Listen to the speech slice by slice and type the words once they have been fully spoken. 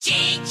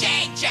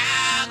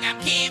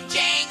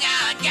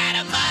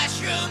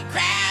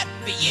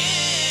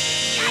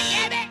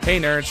Hey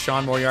nerds,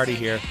 Sean Moriarty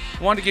here.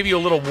 I wanted to give you a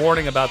little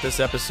warning about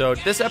this episode.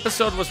 This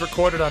episode was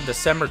recorded on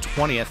December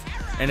 20th,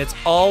 and it's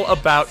all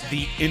about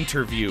the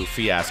interview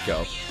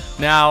fiasco.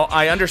 Now,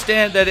 I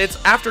understand that it's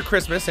after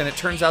Christmas, and it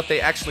turns out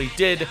they actually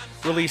did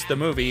release the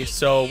movie,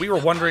 so we were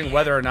wondering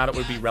whether or not it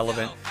would be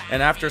relevant,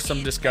 and after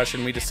some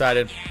discussion, we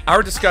decided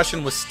our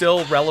discussion was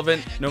still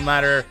relevant no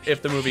matter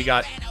if the movie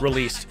got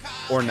released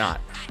or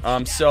not.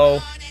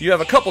 So you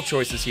have a couple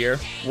choices here.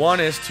 One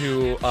is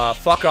to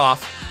fuck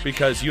off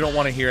because you don't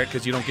want to hear it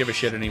because you don't give a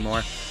shit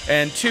anymore.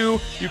 And two,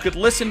 you could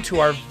listen to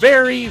our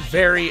very,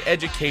 very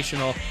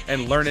educational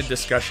and learned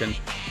discussion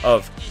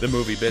of the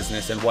movie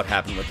business and what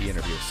happened with the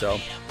interview. So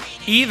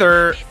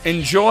either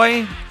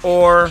enjoy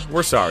or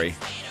we're sorry.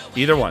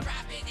 Either one.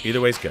 Either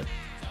way's good.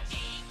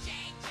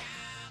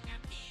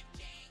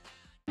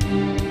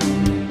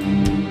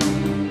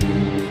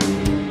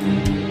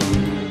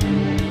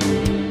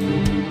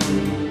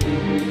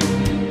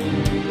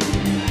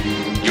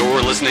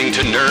 Listening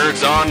to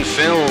Nerds on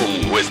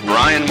Film with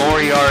Brian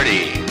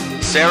Moriarty,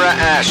 Sarah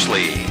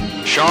Ashley,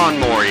 Sean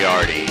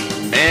Moriarty,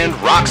 and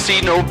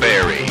Roxy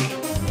Noberry.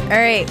 All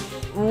right,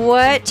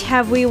 what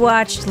have we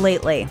watched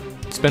lately?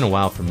 It's been a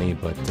while for me,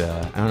 but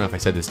I don't know if I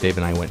said this. Dave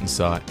and I went and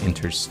saw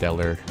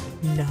Interstellar.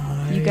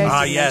 Nice. You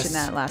guys did mention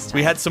that last time.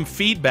 We had some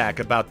feedback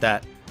about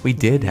that. We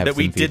did have that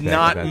some we did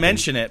not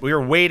mention it. We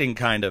were waiting,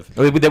 kind of.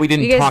 That we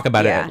didn't talk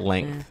about it at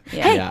length.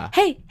 Yeah.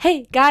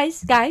 Hey,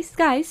 guys.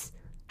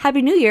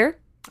 Happy New Year.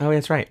 Oh,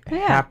 that's right.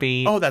 Yeah.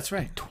 Happy. Oh, that's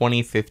right.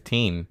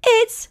 2015.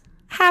 It's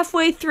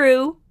halfway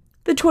through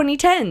the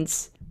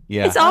 2010s.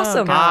 Yeah. It's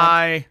awesome.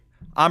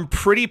 I'm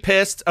pretty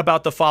pissed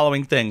about the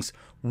following things.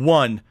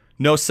 1,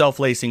 no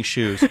self-lacing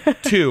shoes.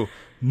 2,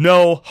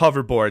 no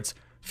hoverboards.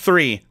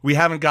 3, we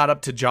haven't got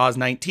up to Jaws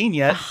 19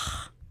 yet.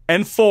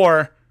 And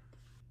 4,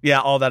 yeah,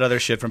 all that other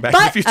shit from Back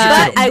to the Future.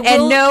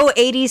 And no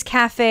 80s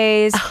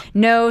cafes,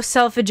 no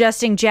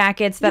self-adjusting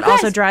jackets that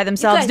also dry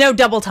themselves, no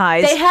double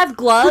ties. They have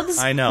gloves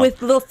I know.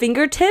 with little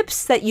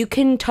fingertips that you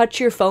can touch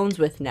your phones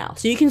with now.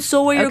 So you can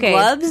still wear your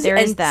gloves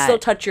and still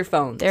touch your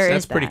phones.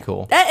 That's pretty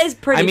cool. That is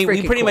pretty we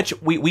pretty cool.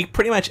 we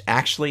pretty much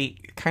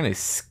actually kind of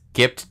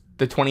skipped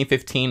the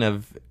 2015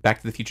 of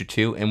Back to the Future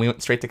 2, and we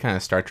went straight to kind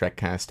of Star Trek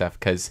kind of stuff,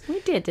 because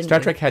Star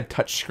Trek had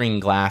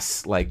touchscreen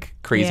glass like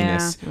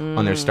craziness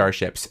on their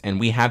starships, and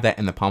we have that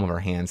in the palm of our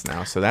hands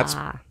now. So that's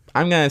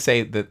I'm gonna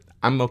say that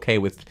I'm okay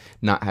with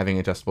not having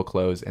adjustable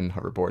clothes and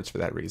hoverboards for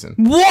that reason.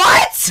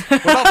 What?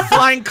 What about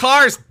flying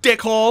cars,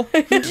 dickhole?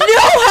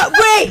 No,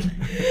 wait!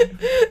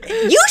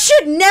 You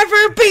should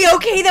never be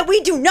okay that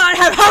we do not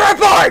have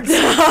hoverboards!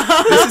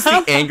 This is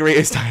the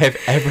angriest I have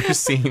ever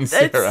seen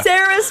Sarah. It's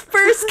Sarah's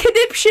first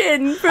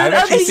conniption for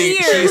the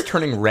year. She's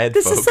turning red,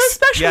 This folks. is so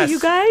special, you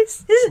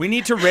guys. We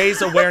need to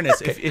raise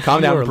awareness. If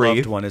calm down, your breathe.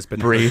 loved one has been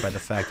hurt by the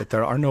fact that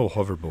there are no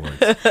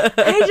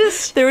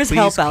hoverboards. There is Please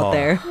help call. out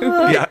there.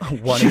 Yeah,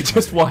 You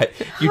just what?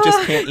 You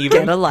just can't even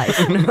Get a life.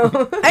 I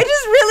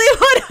just really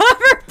want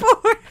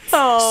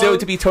hoverboards. So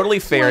to be totally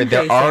fair, One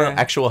there day, are Sarah.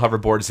 actual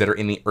hoverboards that are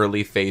in the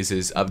early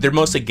phases of. They're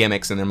mostly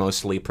gimmicks and they're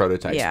mostly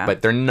prototypes,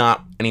 but they're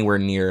not anywhere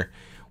near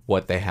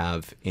what they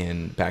have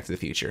in Back to the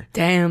Future.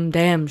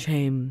 Damn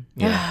shame.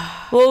 Yeah.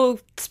 Well,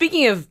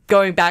 speaking of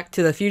going back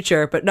to the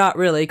future, but not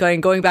really,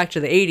 going back to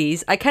the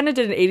 80s, I kind of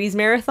did an 80s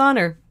marathon,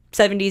 or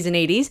 70s and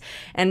 80s,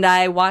 and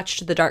I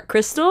watched The Dark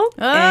Crystal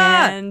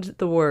and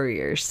The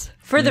Warriors.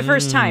 For the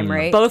first time,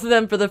 right? Both of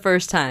them for the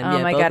first time. Oh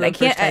Yeah, my both god, of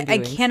them first time I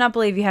viewings. cannot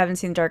believe you haven't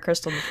seen Dark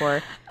Crystal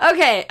before.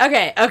 Okay.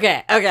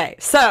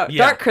 So,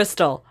 Dark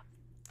Crystal.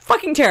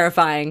 Fucking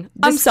terrifying.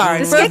 I'm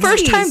sorry. For a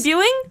first time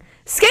viewing,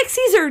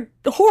 Skeksis are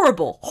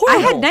horrible. I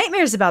had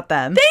nightmares about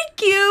them.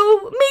 Thank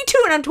you. Me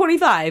too, and I'm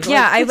 25.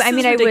 Yeah, Like, I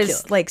mean, I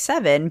was like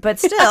 7, but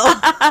still.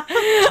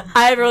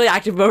 I have really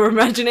active over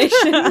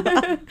imagination.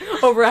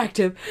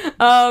 Overactive.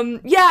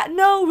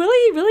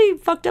 Really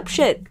fucked up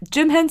shit.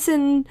 Jim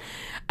Henson,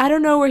 I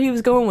don't know where he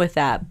was going with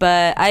that,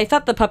 but I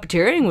thought the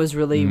puppeteering was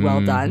really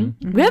well done.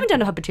 We haven't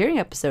done a puppeteering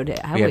episode yet,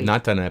 have we? We have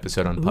not done an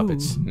episode on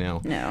puppets.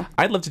 No.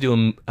 I'd love to do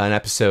an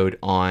episode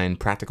on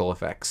practical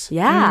effects.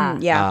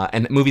 Yeah.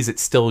 And movies that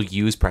still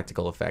use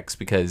practical effects,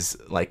 because,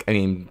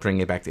 bringing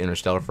it back to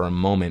Interstellar for a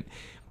moment,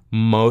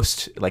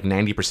 most,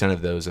 90%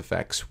 of those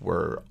effects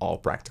were all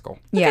practical.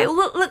 Yeah.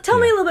 Okay, tell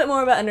me a little bit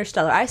more about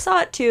Interstellar. I saw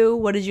it too.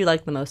 What did you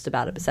like the most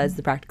about it besides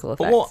the practical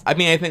effects? Well, I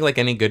think like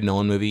any good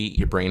Nolan movie,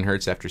 your brain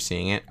hurts after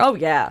seeing it. Oh,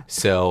 yeah.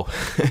 So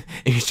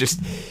it's just,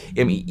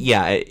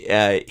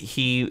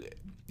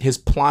 his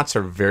plots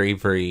are very,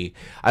 very,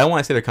 I don't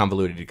want to say they're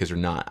convoluted because they're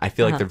not. I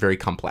feel like they're very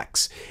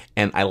complex.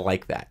 And I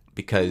like that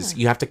because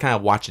you have to kind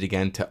of watch it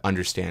again to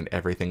understand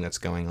everything that's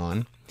going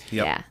on.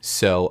 Yep. Yeah.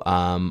 So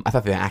I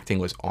thought the acting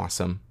was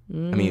awesome.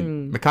 I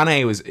mean,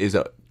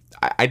 McConaughey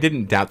I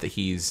didn't doubt that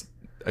he's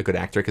a good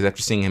actor, because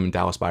after seeing him in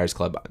Dallas Buyers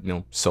Club,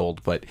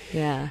 sold. But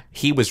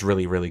he was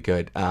really, really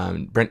good.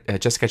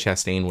 Jessica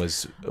Chastain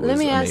was Let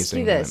me amazing ask you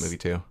in this. that movie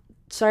too.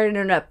 Sorry to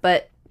interrupt,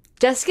 but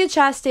Jessica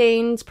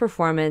Chastain's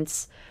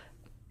performance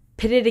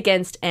pitted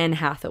against Anne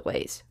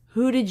Hathaway's.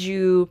 Who did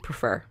you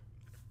prefer?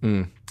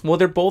 Well,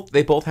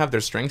 they both have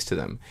their strengths to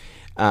them.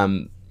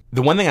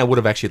 The one thing I would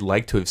have actually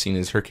liked to have seen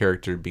is her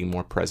character be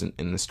more present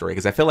in the story,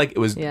 because I feel like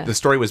the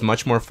story was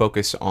much more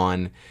focused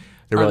on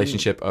the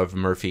relationship of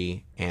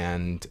Murphy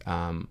and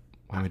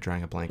why am I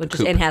drawing a blank? Which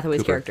is Anne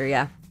Hathaway's Cooper. character,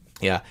 yeah.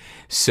 Yeah.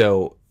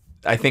 So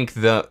I think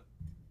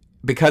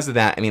because of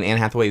that, I mean, Anne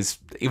Hathaway's,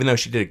 even though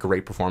she did a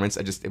great performance,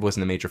 it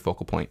wasn't a major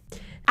focal point.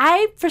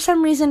 I, for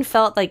some reason,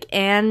 felt like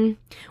Anne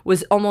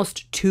was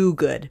almost too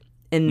good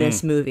in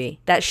this movie.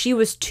 That she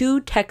was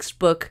too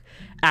textbook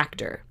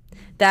actor.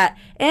 That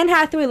Anne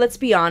Hathaway, let's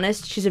be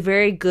honest, she's a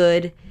very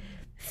good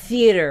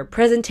theater,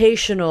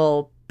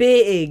 presentational,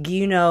 big,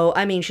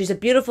 I mean, she's a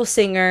beautiful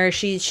singer.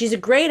 She's a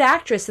great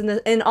actress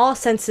in all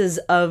senses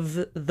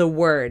of the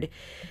word.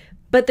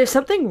 But there's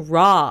something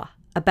raw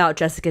about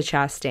Jessica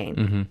Chastain.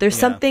 Mm-hmm. There's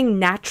something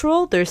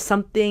natural. There's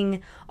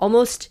something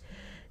almost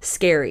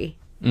scary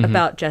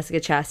about Jessica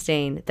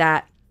Chastain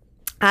that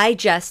I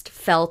just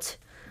felt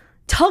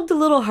tugged a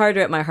little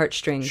harder at my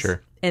heartstrings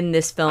in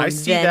this film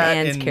than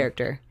Anne's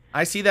character.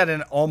 I see that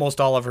in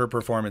almost all of her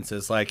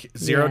performances. Like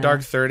Zero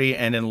Dark 30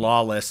 and in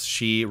Lawless,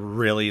 she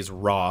really is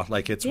raw.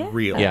 Like, it's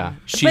real. Yeah,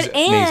 she's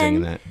amazing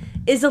in that.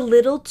 Is a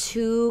little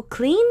too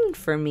clean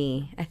for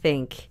me, I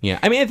think. Yeah,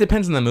 I mean, it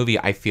depends on the movie,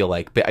 I feel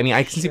like. But I mean,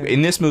 I can see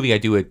in this movie, I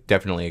do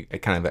definitely I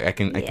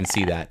can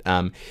see that.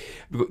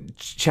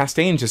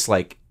 Chastain just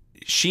like,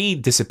 she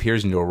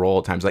disappears into a role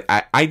at times. Like,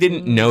 I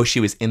didn't know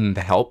she was in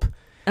The Help.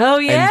 Oh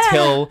yeah.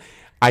 Until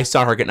I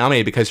saw her get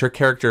nominated, because her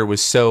character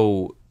was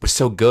so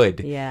good.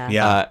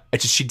 Yeah.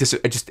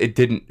 It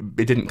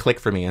didn't click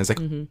for me. I was like,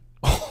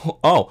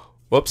 oh,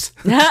 whoops.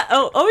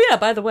 oh yeah.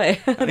 By the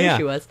way, there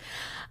she was.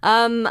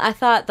 I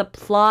thought the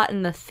plot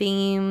and the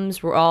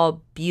themes were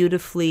all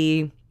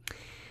beautifully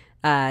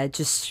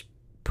just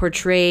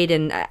portrayed,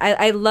 and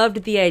I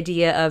loved the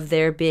idea of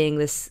there being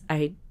this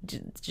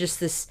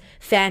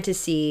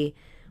fantasy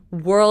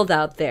world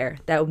out there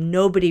that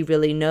nobody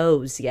really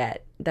knows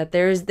yet. That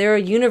there are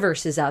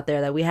universes out there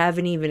that we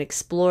haven't even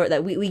explored,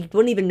 that we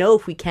wouldn't even know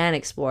if we can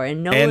explore,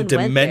 and no one went there.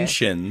 And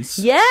dimensions.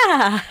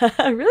 Yeah,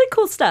 really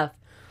cool stuff.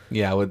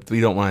 Yeah, we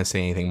don't want to say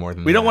anything more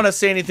than that. We don't want to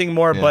say anything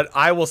more, but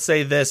I will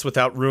say this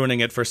without ruining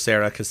it for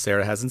Sarah, because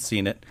Sarah hasn't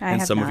seen it,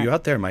 and some of you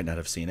out there might not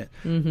have seen it.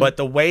 But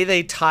the way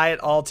they tie it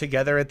all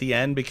together at the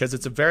end, because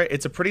it's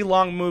a pretty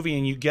long movie,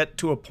 and you get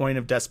to a point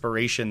of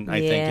desperation,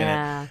 I think, in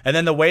it. And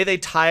then the way they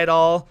tie it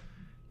all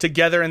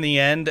together in the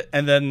end,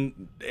 and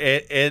then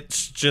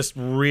it's just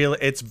real.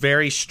 It's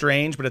very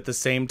strange, but at the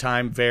same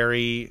time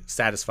very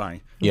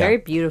satisfying. Very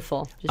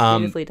beautiful, just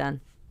beautifully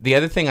done. The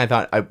other thing I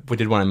thought I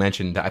did want to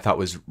mention that I thought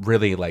was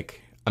really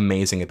like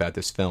amazing about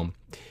this film,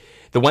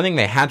 the one thing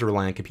they had to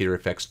rely on computer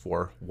effects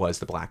for was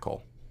the black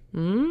hole.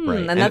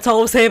 Right. And that's all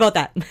we'll say about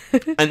that.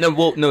 And then,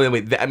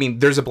 wait. I mean,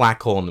 there's a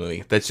black hole in the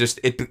movie. That's just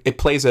it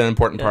plays an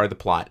important part of the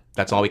plot.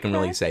 That's all we can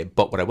really say.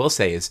 But what I will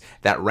say is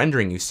that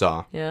rendering you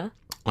saw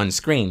on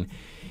screen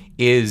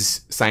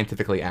is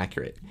scientifically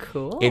accurate.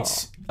 Cool.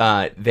 It's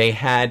they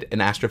had an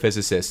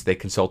astrophysicist they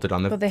consulted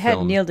on the film. Well, they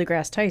had Neil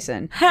deGrasse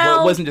Tyson.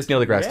 Well, it wasn't just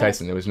Neil deGrasse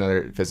Tyson. There was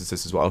another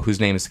physicist as well, whose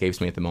name escapes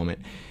me at the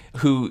moment,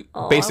 who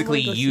basically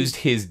used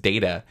his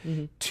data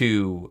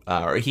to,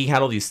 or he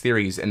had all these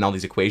theories and all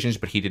these equations,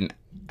 but he didn't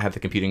have the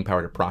computing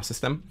power to process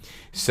them.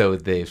 So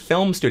the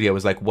film studio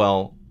was like,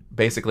 well,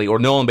 basically, or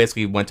Nolan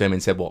basically went to him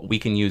and said, well, we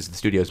can use the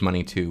studio's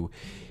money to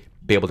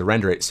be able to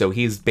render it. So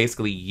he's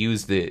basically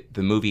used the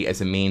movie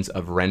as a means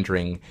of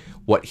rendering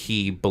what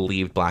he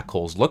believed black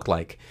holes looked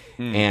like.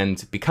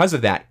 And because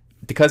of that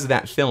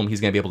film, he's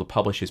going to be able to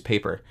publish his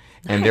paper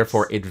and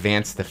therefore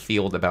advance the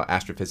field about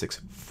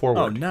astrophysics forward.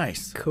 Oh,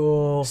 nice.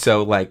 Cool.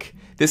 So, like,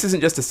 this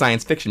isn't just a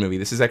science fiction movie.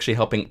 This is actually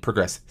helping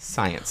progress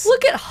science.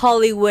 Look at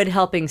Hollywood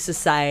helping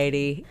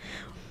society.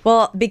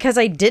 Well, because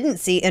I didn't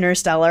see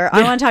Interstellar,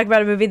 I want to talk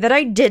about a movie that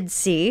I did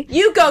see.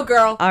 You go,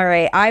 girl. All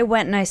right. I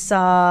went and I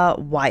saw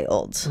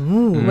Wild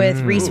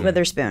with Reese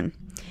Witherspoon.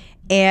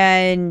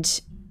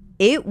 And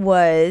it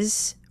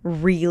was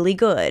really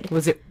good.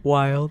 Was it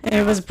wild?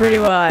 It was pretty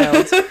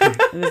wild.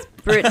 It was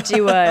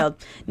pretty wild.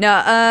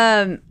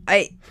 No,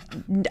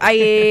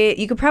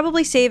 you could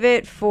probably save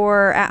it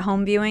for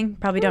at-home viewing.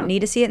 Probably don't need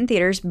to see it in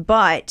theaters,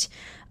 but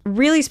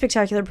really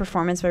spectacular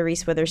performance by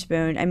Reese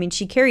Witherspoon. I mean,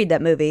 she carried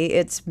that movie.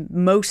 It's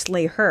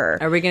mostly her.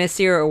 Are we going to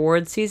see her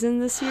award season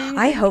this year?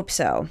 I hope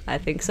so. I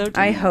think so, too.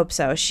 I hope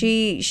so.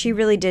 She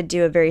really did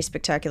do a very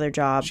spectacular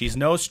job. She's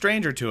no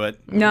stranger to it.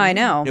 No, I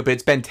know. Yeah, but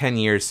it's been 10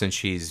 years since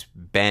she's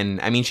been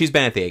at the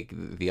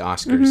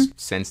Oscars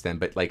since then.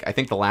 But, like, I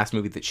think the last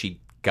movie that she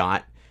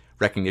got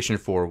recognition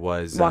for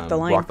was Walk the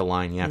Line. Walk the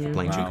Line, for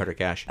playing June Carter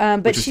Cash,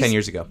 but which was 10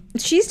 years ago.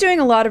 She's doing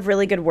a lot of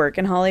really good work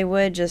in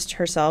Hollywood, just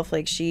herself.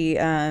 Like, she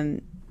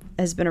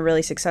has been a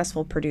really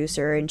successful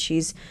producer, and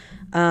she's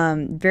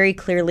very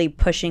clearly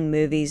pushing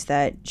movies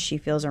that she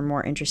feels are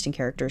more interesting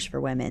characters for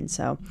women.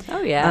 So,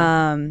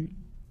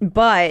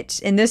 but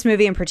in this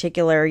movie in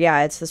particular,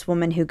 it's this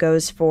woman who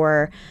goes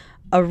for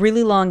a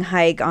really long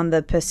hike on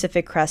the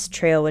Pacific Crest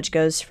Trail, which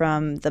goes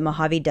from the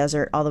Mojave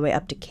Desert all the way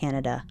up to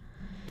Canada.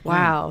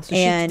 Wow. So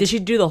did she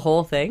do the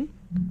whole thing?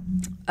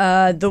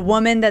 The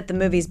woman that the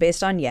movie's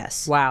based on,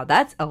 yes. Wow,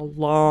 that's a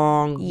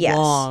long, Yes.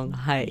 long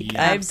hike.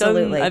 Yeah.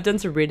 Absolutely. I've done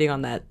some reading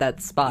on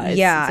that spot.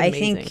 Yeah, It's I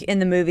amazing. think in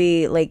the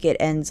movie, like, it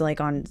ends like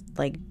on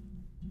like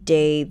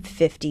day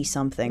 50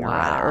 something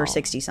or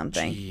 60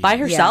 something by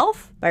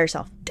herself. by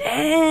herself.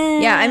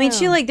 Damn. Yeah, I mean,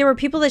 she like there were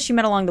people that she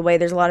met along the way.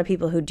 There's a lot of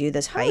people who do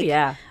this hike. Oh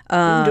yeah,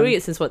 been doing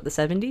it since what, the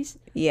 70s?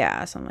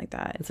 Yeah, something like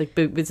that. It's like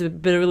it's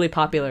been really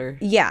popular.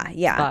 Yeah.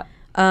 spot.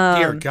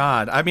 Dear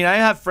God. I mean, I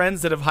have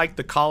friends that have hiked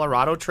the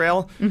Colorado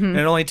Trail, and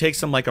it only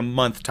takes them like a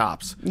month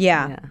tops.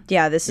 Yeah.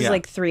 This is Yeah.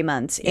 like 3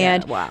 months. Yeah,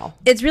 And wow.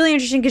 it's really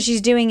interesting because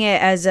she's doing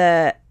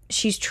it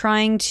she's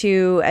trying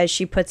to, as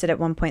she puts it at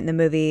one point in the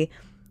movie,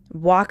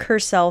 walk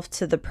herself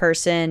to the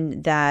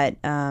person that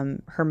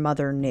her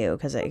mother knew,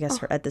 because I guess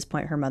at this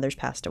point her mother's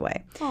passed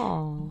away.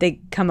 Oh, They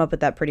come up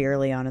with that pretty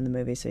early on in the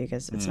movie, so you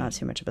guys, it's not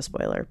too much of a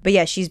spoiler. But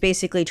yeah, she's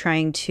basically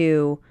trying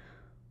to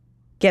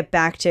get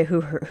back to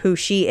who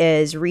she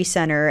is,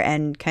 recenter,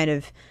 and kind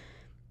of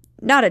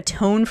not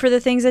atone for the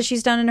things that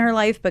she's done in her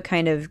life, but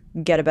kind of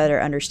get a better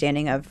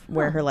understanding of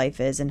where her life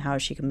is and how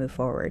she can move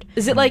forward.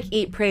 is it like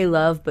Eat, Pray,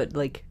 Love, but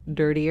like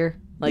dirtier?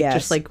 Like Yes.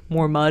 just like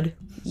more mud?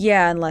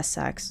 Yeah, and less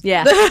sex.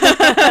 Yeah.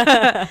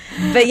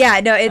 But yeah,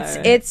 no,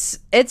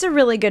 it's a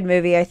really good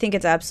movie. I think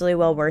it's absolutely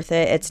well worth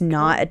it. It's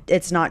not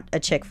a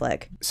chick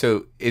flick.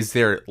 So is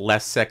there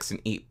less sex in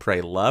Eat,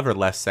 Pray, Love, or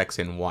less sex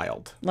in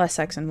Wild? Less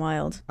sex and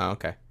wild. Oh,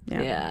 okay.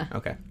 Yeah.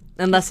 Okay.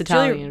 And less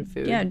Italian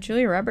food. Yeah,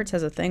 Julia Roberts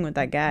has a thing with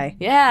that guy.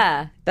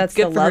 Yeah. That's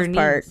Good the for her love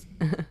part.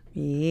 knees.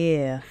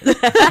 Yeah.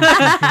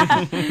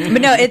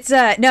 But no, it's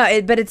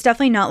but it's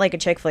definitely not like a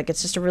chick flick.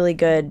 It's just a really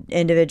good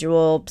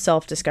individual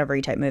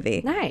self-discovery type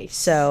movie. Nice.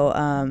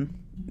 So,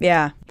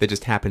 yeah. That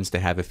just happens to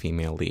have a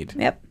female lead.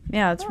 Yep.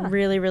 Yeah, it's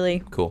really,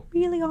 really, Cool.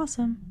 really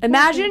awesome.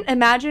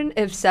 Imagine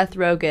if Seth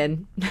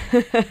Rogen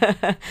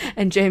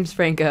and James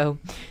Franco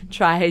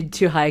tried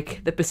to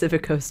hike the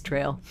Pacific Coast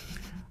Trail.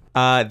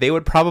 They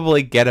would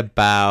probably get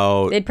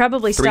about They'd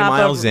probably 3 stop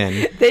miles over.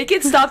 in. They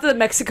get stopped at the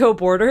Mexico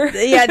border.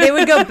 Yeah, they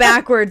would go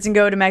backwards and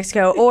go to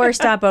Mexico or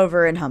stop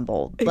over in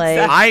Humboldt. Like,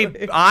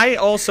 I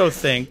also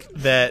think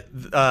that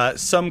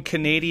some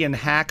Canadian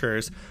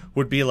hackers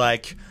would be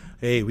like,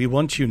 hey, we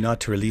want you not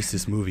to release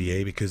this movie,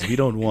 eh? Because we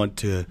don't want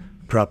to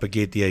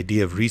propagate the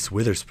idea of Reese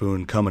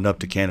Witherspoon coming up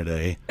to Canada,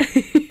 eh?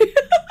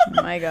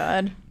 oh my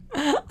God.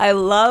 I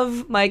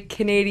love my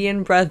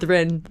Canadian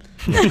brethren.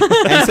 And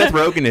Seth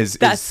Rogen is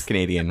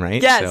Canadian,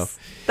 right? Yes.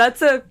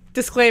 That's a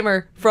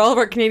disclaimer for all of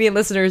our Canadian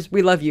listeners.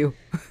 We love you.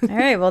 All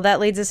right, well, that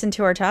leads us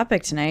into our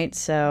topic tonight.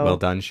 So, Well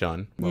done,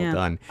 Sean. Well Yeah.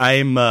 done.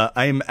 I'm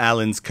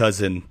Alan's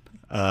cousin,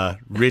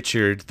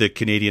 Richard, the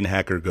Canadian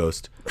hacker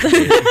ghost.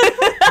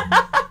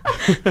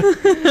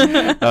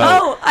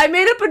 Oh, I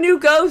made up a new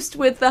ghost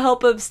with the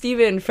help of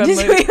Steven from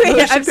Just like, wait,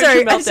 Motion I'm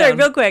sorry, Picture Meltdown.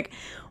 real quick.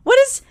 What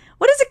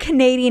does a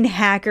Canadian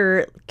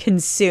hacker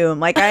consume?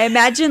 Like, I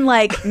imagine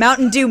like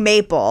Mountain Dew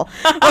Maple.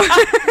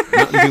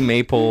 Mountain Dew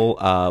Maple,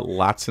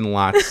 lots and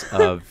lots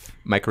of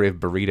microwave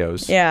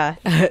burritos. Yeah,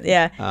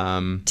 yeah.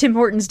 Tim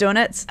Hortons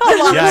donuts.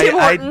 Yeah, Tim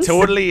I Hortons.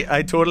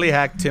 totally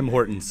hacked Tim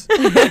Hortons.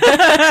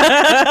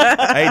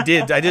 I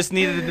did. I just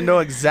needed to know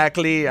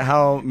exactly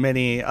how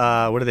many,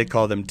 what do they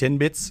call them, tin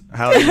bits?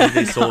 How many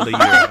they sold a year.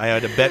 I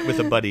had a bet with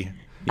a buddy.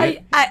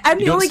 I'm You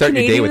the don't only start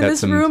your day Canadian in without this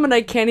some- room, and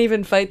I can't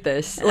even fight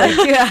this. Like,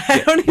 yeah, I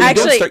don't even. You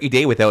Actually- don't start your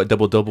day without a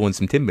double and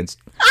some Timbits.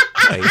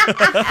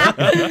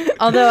 Right?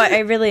 Although I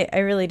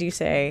really do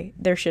say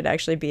there should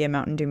actually be a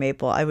Mountain Dew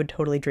Maple. I would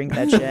totally drink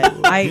that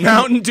shit.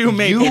 Mountain Dew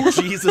Maple.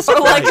 Jesus Or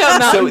like Christ. a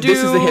Mountain Dew this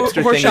is the hipster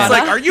thing. horchata. It's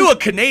like, are you a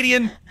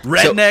Canadian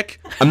redneck?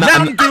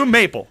 Mountain Dew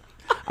Maple.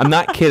 I'm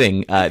not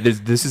kidding.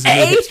 This is a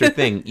new hipster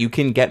thing. You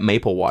can get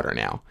maple water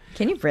now.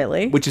 Can you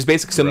really? Which is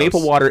basically, so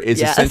maple water is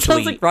Yeah, it sounds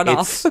essentially like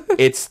runoff.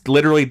 It's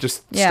literally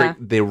just Yeah.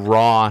 straight the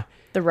raw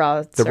The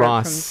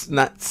raw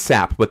not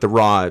sap, but the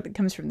raw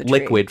comes from the tree.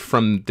 liquid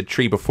from the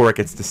tree before it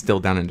gets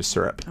distilled down into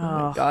syrup.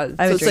 Oh, God.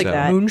 I So would it's like drink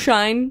that.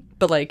 moonshine,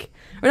 but like,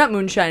 or not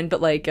moonshine,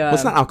 but like, Well,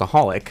 it's not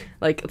alcoholic.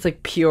 like it's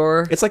like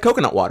pure. It's like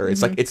coconut water.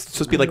 It's like it's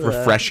supposed to be like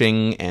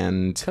refreshing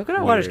and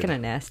Coconut water's kind of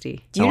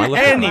nasty. Do you I know-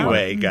 love coconut water.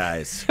 Anyway,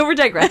 guys. We're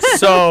digress.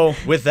 So,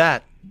 with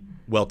that,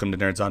 welcome to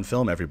Nerds on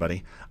Film,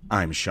 everybody.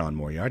 I'm Sean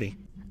Moriarty.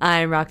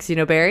 I'm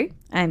Roxino Berry,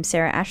 I'm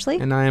Sarah Ashley.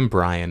 And I am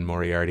Brian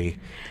Moriarty.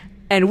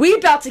 and we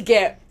about to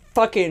get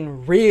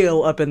fucking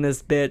real up in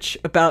this bitch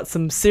about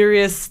some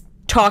serious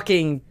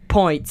talking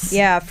points.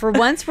 Yeah, for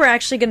once we're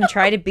actually going to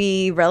try to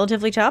be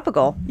relatively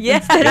topical. Yeah.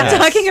 Instead Yes. of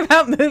talking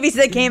about movies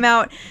that came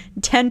out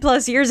 10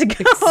 plus years ago.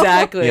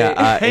 Exactly.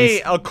 Yeah.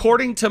 Hey,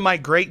 according to my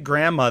great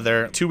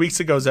grandmother, 2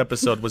 weeks ago's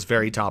episode was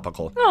very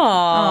topical.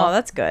 Aw, Oh,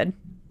 that's good.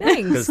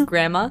 thanks,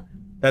 Grandma.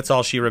 That's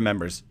all she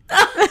remembers.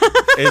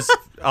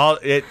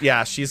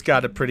 She's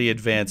got a pretty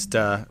advanced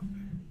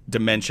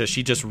dementia.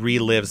 She just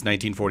relives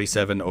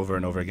 1947 over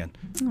and over again.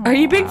 Are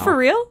you being for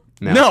real?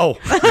 No. no,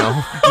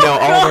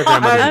 all of our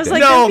grandmothers I was did.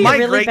 like, No, that'd be a my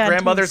really great bad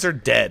grandmothers are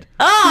dead.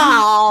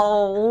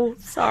 Oh,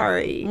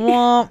 sorry.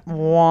 Womp,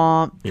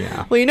 womp.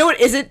 yeah. Well, you know what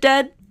isn't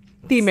dead?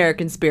 the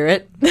American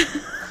spirit.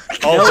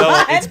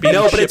 Although it's been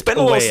No, but it's chipped been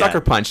a little away sucker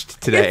at. punched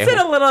today. It's been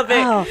a little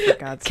bit Oh, for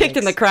God's kicked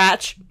in the sakes.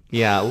 crotch.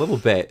 Yeah, a little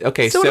bit.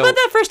 Okay, So what about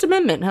that First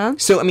Amendment, huh?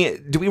 So, I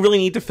mean, do we really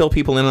need to fill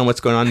people in on what's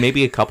going on?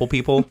 Maybe a couple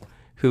people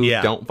who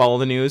Yeah. don't follow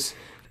the news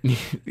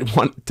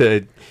want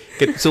to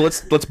get. So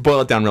let's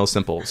boil it down real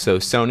simple. So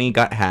Sony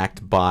got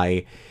hacked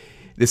by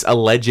this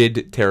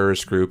alleged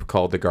terrorist group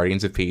called the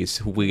Guardians of Peace,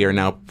 who we are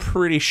now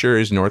pretty sure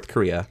is North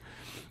Korea,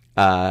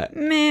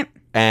 Meh.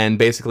 and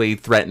basically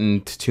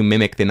threatened to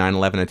mimic the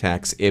 9/11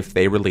 attacks if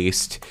they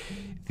released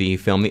the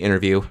film The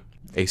Interview,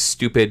 a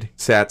stupid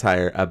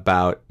satire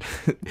about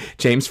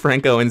James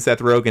Franco and Seth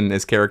Rogen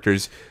as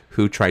characters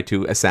who tried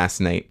to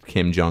assassinate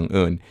Kim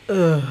Jong-un.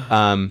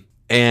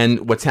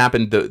 And what's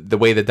happened, the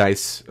way the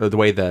dice, or the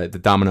way the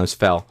dominoes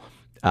fell,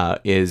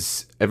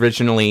 is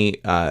originally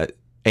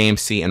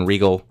AMC and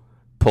Regal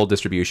pulled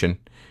distribution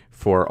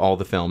for all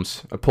the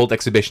films, pulled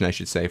exhibition, I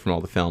should say, from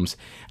all the films.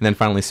 And then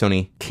finally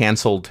Sony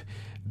canceled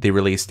the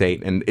release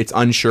date, and it's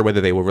unsure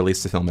whether they will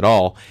release the film at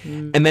all.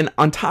 And then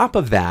on top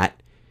of that,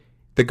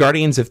 the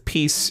Guardians of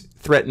Peace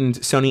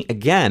threatened Sony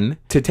again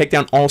to take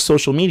down all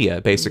social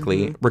media,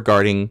 basically,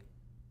 regarding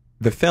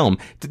the film.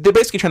 They're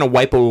basically trying to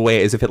wipe it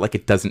away as if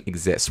it doesn't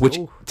exist, which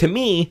to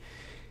me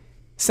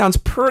sounds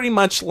pretty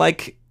much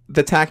like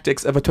the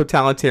tactics of a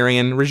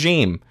totalitarian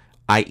regime,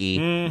 i.e.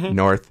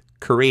 North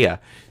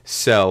Korea.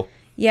 So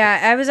Yeah,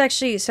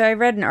 I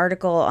read an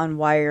article on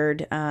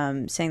Wired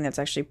saying that's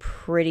actually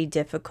pretty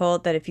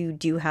difficult, that if you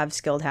do have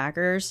skilled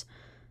hackers,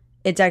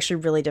 it's actually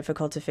really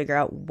difficult to figure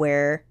out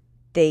where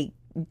they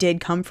did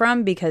come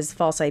from, because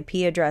false IP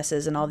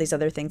addresses and all these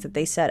other things that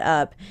they set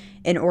up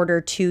in order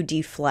to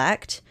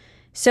deflect.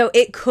 So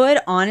it could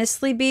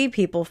honestly be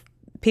people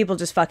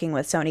just fucking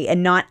with Sony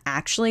and not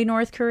actually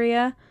North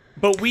Korea.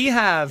 But we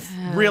have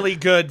really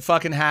good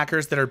fucking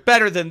hackers that are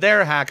better than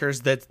their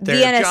hackers, that their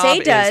The NSA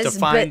job does, is to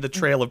find but the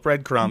trail of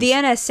breadcrumbs. The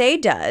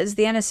NSA does.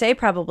 The NSA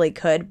probably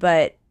could,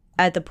 but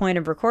at the point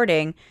of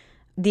recording,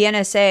 the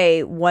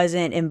NSA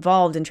wasn't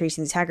involved in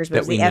tracing these hackers, but it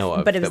was the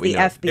FBI. It was the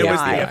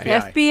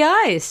FBI.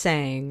 FBI is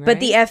saying, right? But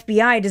the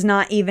FBI does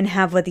not even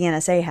have what the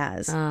NSA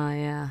has. Oh,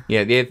 yeah.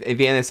 yeah, the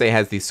NSA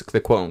has the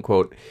quote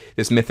unquote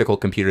this mythical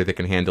computer that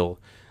can handle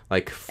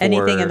like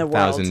Anything in the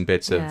world. 4,000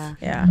 bits of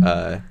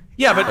Yeah.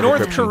 Yeah, but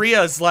North encryption.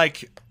 Korea is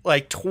like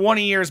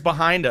 20 years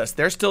behind us.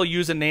 They're still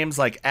using names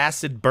like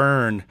Acid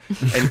Burn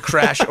and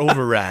Crash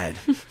Override.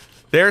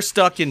 They're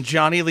stuck in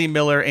Johnny Lee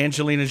Miller,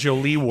 Angelina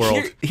Jolie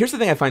world. Here's the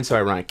thing I find so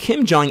ironic.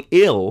 Kim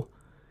Jong-il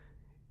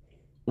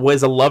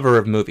was a lover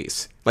of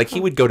movies. Like, he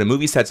would go to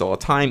movie sets all the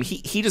time.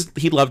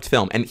 He loved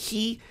film. And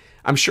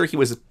I'm sure he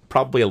was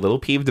probably a little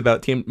peeved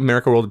about Team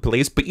America World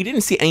Police, but you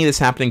didn't see any of this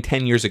happening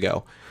 10 years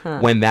ago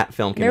when that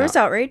film came out. There was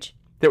outrage.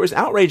 There was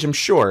outrage, I'm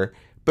sure.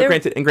 But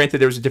granted,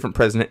 there was a different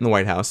president in the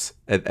White House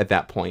at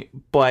that point.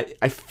 But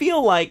I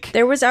feel like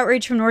There was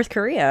outrage from North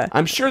Korea.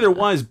 I'm sure there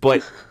was,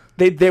 but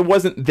there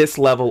wasn't this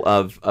level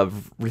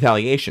of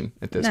retaliation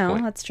at this point.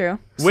 No, that's true.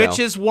 Which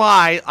is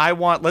why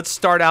let's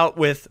start out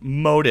with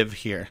motive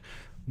here.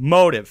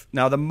 Motive.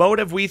 Now, the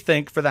motive we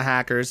think for the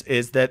hackers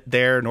is that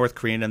they're North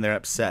Korean and they're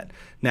upset.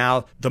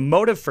 Now, the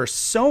motive for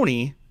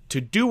Sony to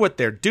do what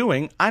they're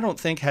doing, I don't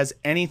think has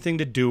anything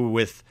to do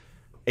with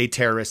a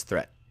terrorist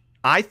threat.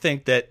 I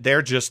think that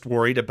they're just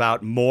worried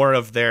about more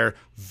of their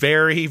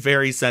very,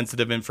 very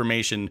sensitive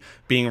information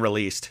being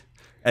released.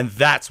 And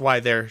that's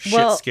why they're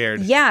shit scared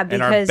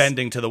and are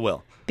bending to the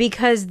will.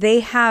 Because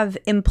they have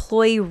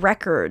employee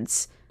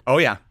records Oh,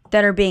 yeah.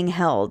 that are being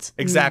held.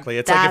 Exactly.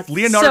 It's like if That's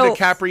Leonardo so-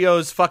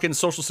 DiCaprio's fucking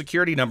social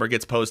security number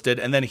gets posted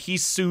and then he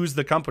sues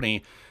the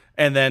company,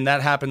 and then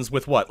that happens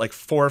with what, like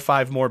 4 or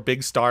 5 more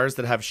big stars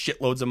that have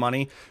shitloads of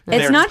money.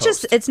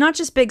 It's not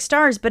just big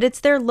stars, but it's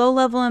their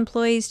low-level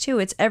employees too.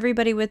 It's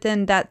everybody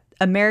within that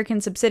American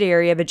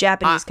subsidiary of a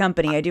Japanese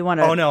company. I do want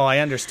to. Oh no, I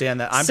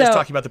understand that. I'm just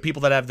talking about the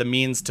people that have the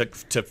means to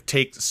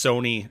take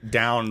Sony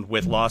down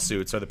with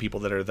lawsuits, are the people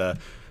that are the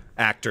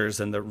actors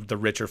and the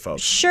richer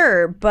folks.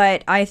 Sure,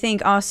 but I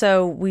think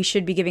also we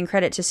should be giving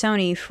credit to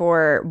Sony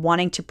for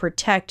wanting to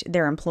protect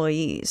their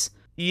employees.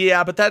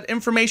 Yeah, but that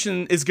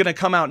information is going to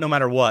come out no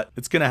matter what.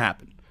 It's going to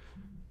happen.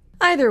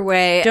 Either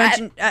way,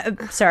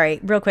 Sorry,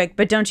 real quick,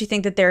 but don't you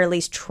think that they're at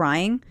least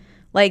trying?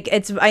 Like,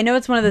 I know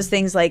it's one of those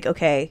things like,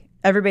 okay,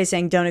 everybody's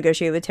saying don't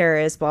negotiate with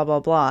terrorists, blah, blah,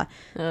 blah.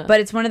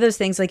 But it's one of those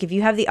things like, if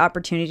you have the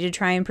opportunity to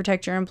try and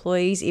protect your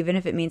employees, even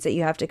if it means that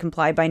you have to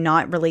comply by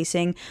not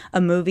releasing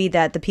a movie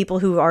that the people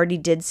who already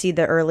did see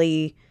the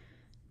early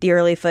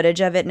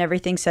footage of it and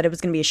everything said it was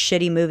going to be a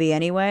shitty movie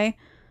anyway.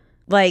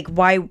 Like,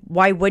 why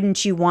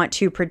wouldn't you want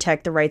to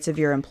protect the rights of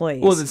your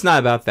employees? Well, it's not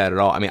about that at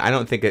all. I mean, I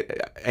don't think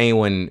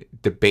anyone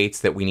debates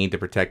that we need to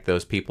protect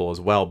those people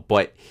as well,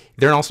 but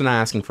they're also not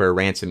asking for a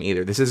ransom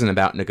either. This isn't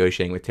about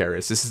negotiating with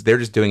terrorists. They're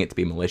just doing it to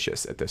be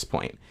malicious at this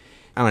point.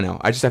 I don't know.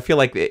 I feel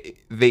like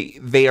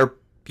they are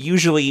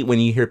usually, when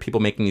you hear people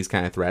making these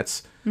kind of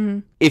threats,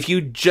 if you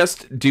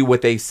just do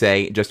what they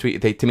say,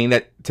 to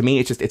me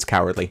it's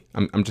cowardly.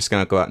 I'm just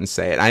gonna go out and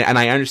say it. And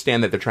I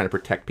understand that they're trying to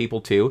protect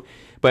people too,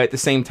 but at the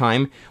same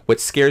time, what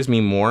scares me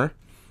more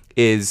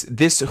is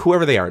this,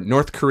 whoever they are,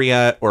 North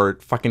Korea or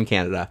fucking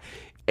Canada,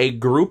 a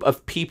group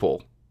of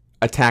people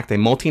attacked a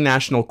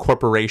multinational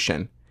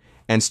corporation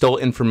and stole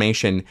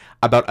information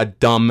about a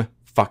dumb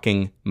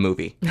fucking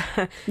movie.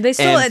 They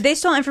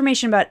stole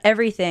information about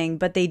everything,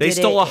 but they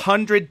stole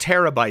 100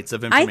 terabytes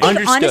of information. I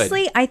think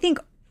honestly,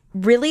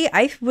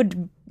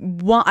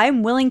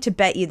 I'm willing to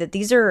bet you that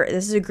this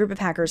is a group of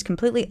hackers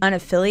completely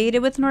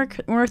unaffiliated with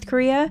North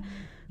Korea,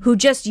 who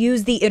just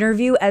use the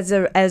interview as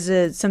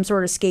some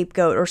sort of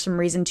scapegoat or some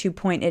reason to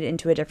point it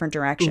into a different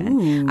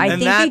direction.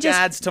 That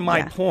adds to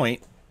my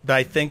point.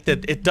 I think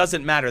that it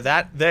doesn't matter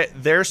that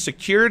their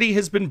security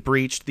has been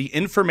breached. The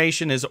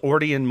information is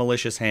already in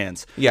malicious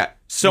hands. Yeah.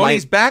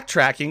 Sony's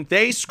backtracking.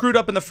 They screwed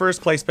up in the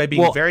first place by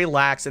being very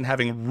lax and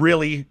having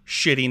really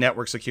shitty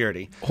network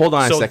security. Hold on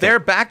a second. So they're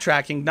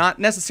backtracking, not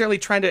necessarily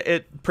trying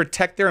to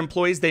protect their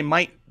employees. They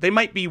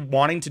might be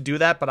wanting to do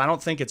that, but I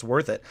don't think it's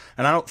worth it.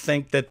 And I don't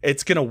think that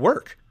it's going to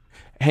work.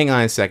 Hang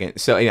on a second.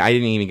 So I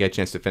didn't even get a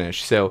chance to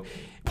finish. So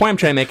the point I'm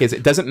trying to make is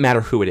it doesn't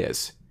matter who it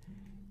is.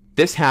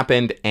 This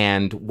happened,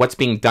 and what's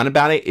being done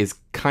about it is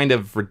kind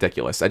of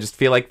ridiculous. I just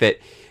feel like that,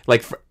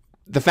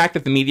 the fact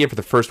that the media for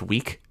the first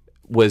week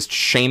was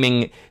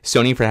shaming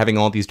Sony for having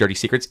all these dirty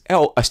secrets.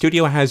 Oh, a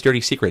studio has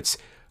dirty secrets.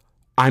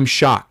 I'm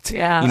shocked.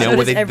 Yeah,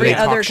 where they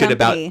talk shit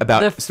about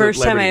the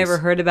first time I ever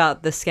heard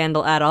about the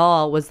scandal at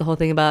all was the whole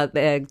thing about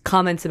the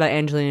comments about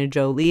Angelina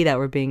Jolie that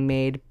were being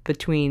made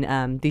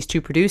between these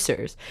two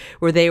producers,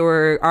 where they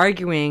were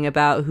arguing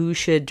about who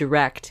should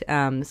direct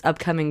this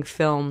upcoming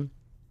film.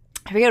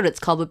 I forget what it's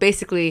called, but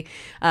basically,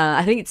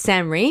 I think it's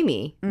Sam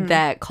Raimi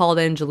that called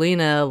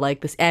Angelina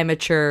like this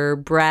amateur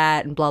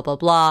brat and blah, blah,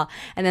 blah.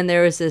 And then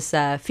there was this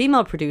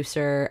female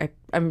producer,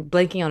 I'm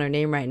blanking on her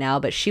name right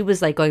now, but she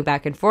was like going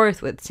back and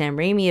forth with Sam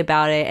Raimi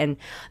about it. And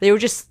they were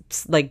just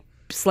like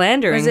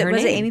slandering her name.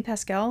 Was it Amy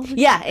Pascal?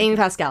 Yeah, Amy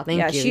Pascal.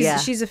 Thank you.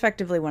 She's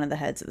effectively one of the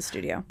heads of the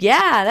studio.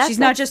 Yeah, she's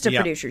not just a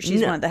producer.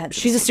 She's one of the heads.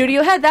 She's a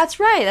studio head. That's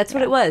right. That's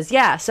what it was.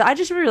 Yeah. So I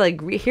just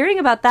remember hearing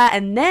about that,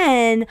 and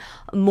then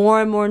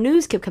more and more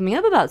news kept coming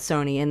up about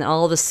Sony, and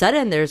all of a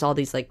sudden there's all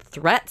these like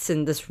threats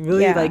and this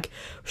really like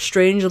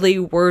strangely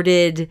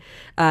worded,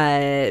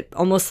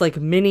 almost like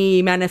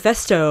mini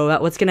manifesto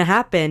about what's going to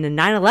happen, and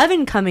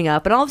 9/11 coming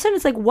up, and all of a sudden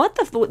it's like, what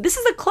this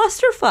is a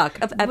clusterfuck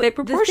of epic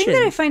proportions. The thing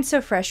that I find so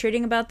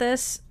frustrating about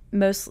this,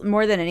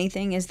 more than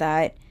anything, is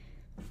that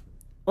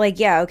so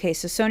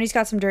Sony's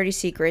got some dirty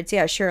secrets.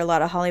 Yeah, sure, a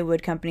lot of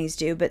Hollywood companies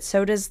do, but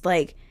so does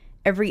like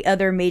every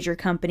other major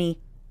company,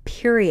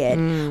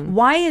 period.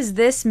 Why is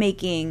this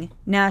making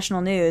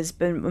national news,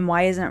 but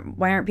why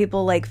aren't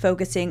people like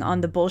focusing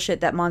on the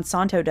bullshit that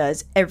Monsanto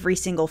does every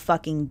single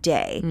fucking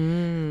day?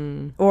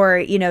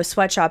 Or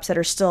sweatshops that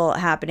are still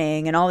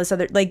happening and all this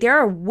other, like, there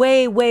are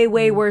way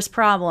worse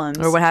problems.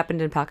 Or what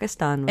happened in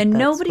Pakistan with and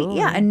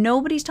that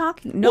nobody's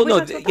talking. Nobody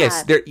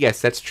talks about yes,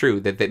 that's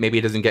true, that maybe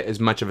it doesn't get as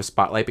much of a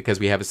spotlight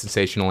because we have a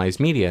sensationalized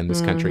media in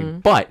this country,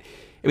 but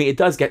I mean, it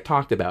does get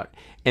talked about,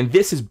 and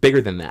this is bigger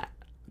than that,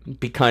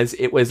 because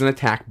it was an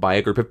attack by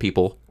a group of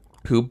people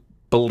who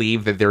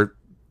believe that they're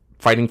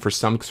fighting for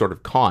some sort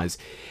of cause.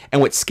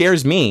 And what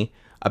scares me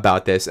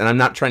about this, and I'm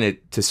not trying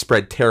to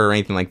spread terror or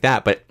anything like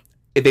that, but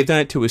they've done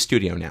it to a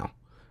studio now.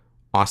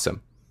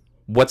 Awesome.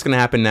 What's going to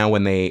happen now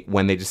when they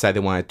decide they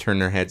want to turn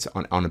their heads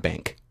on a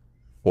bank?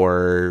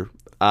 Or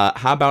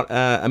how about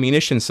a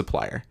munitions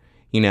supplier?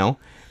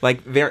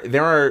 Like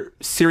there are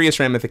serious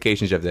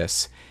ramifications of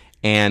this,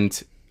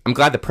 and I'm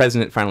glad the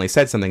president finally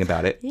said something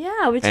about it.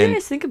 Yeah, what do you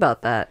guys think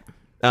about that?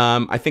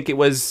 I think he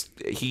was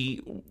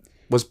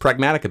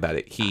pragmatic about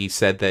it. He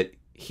said that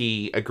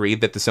he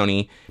agreed that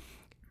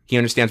he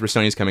understands where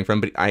Sony's coming from,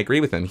 but I agree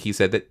with him. He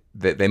said that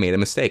they made a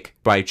mistake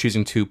by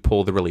choosing to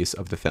pull the release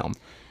of the film.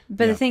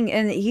 But the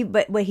thing,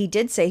 but what he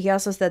did say, he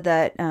also said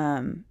that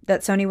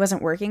that Sony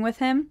wasn't working with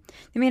him.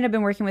 They may not have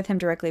been working with him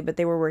directly, but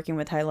they were working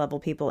with high-level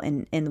people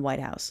in the White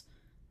House.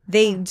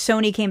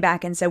 Sony came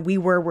back and said we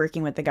were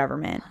working with the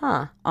government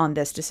on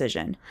this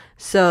decision.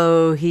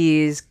 So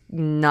he's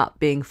not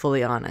being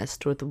fully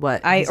honest with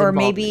what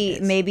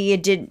maybe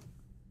it did.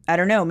 I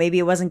don't know. Maybe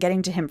it wasn't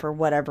getting to him for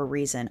whatever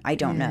reason. I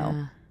don't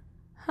know.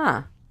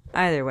 Huh.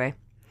 Either way.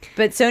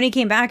 But Sony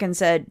came back and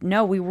said,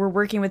 no, we were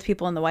working with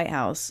people in the White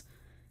House.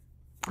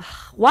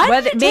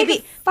 Why?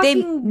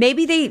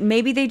 Maybe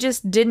they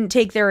just didn't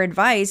take their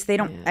advice. They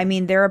don't. I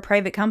mean, they're a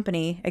private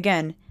company.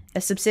 Again, a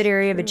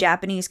subsidiary of a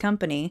Japanese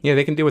company. Yeah,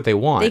 they can do what they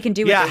want.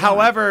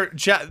 However,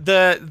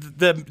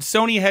 the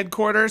Sony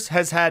headquarters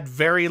has had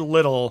very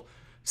little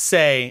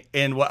say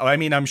in what. I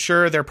mean, I'm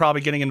sure they're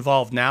probably getting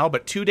involved now,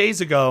 but 2 days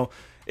ago,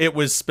 it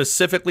was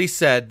specifically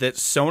said that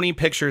Sony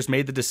Pictures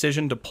made the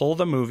decision to pull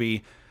the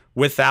movie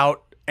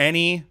without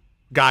any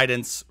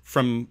guidance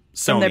from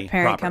Sony, from their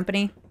parent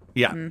company.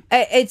 Yeah,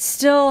 it's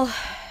still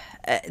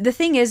the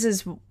thing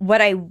is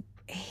what I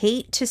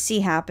hate to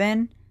see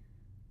happen.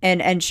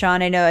 And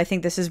Sean, I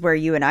think this is where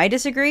you and I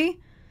disagree.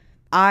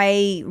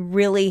 I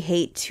really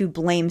hate to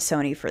blame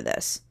Sony for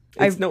this.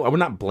 We're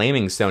not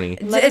blaming Sony.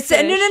 No. Let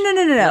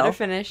her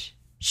finish.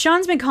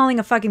 Sean's been calling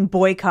a fucking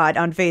boycott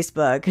on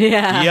Facebook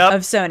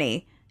of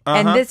Sony.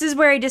 And this is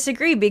where I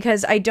disagree,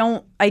 because I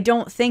don't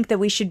think that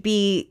we should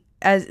be,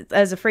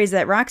 as a phrase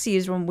that Roxy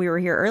used when we were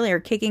here earlier,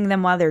 kicking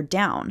them while they're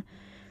down.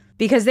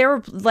 Because they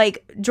were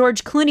like,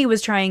 George Clooney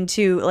was trying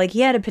to, like,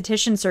 he had a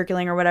petition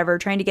circulating or whatever,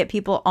 trying to get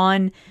people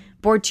on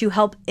board to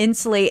help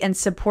insulate and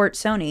support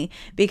Sony.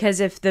 Because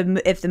if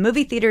the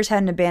movie theaters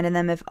hadn't abandoned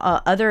them, if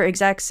other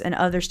execs and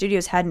other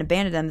studios hadn't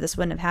abandoned them, this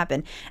wouldn't have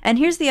happened. And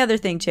here's the other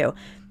thing too.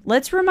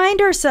 Let's remind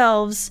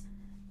ourselves,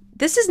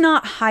 this is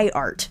not high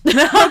art, okay,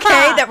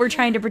 that we're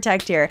trying to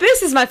protect here.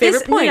 This is my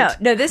favorite point.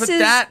 No, this But is...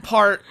 that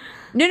part...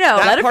 No,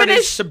 that let her part finish.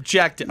 is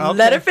subjective. Okay.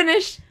 Let her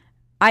finish.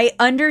 I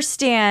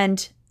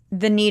understand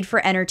the need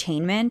for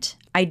entertainment.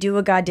 I do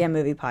a goddamn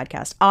movie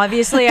podcast.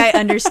 Obviously, I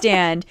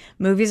understand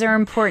movies are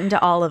important to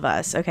all of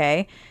us,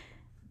 okay?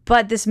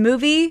 But this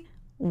movie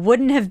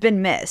wouldn't have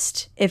been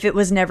missed if it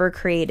was never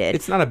created.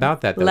 It's not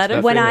about that, though. Let It's her-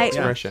 about when freedom I,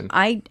 of expression.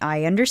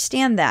 I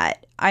understand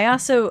that. I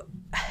also...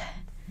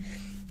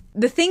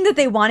 The thing that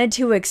they wanted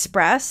to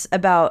express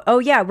about, oh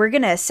yeah, we're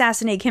going to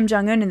assassinate Kim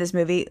Jong-un in this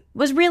movie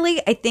was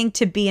really, I think,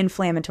 to be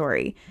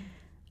inflammatory.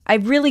 I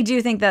really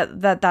do think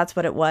that that's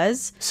what it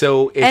was.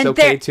 So it's And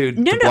okay there- to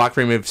no, no. block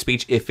freedom of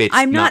speech if it's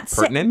I'm not not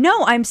pertinent?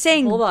 I'm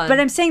saying, Hold on. but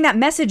I'm saying that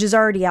message is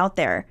already out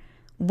there.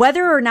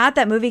 Whether or not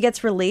that movie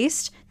gets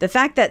released, the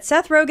fact that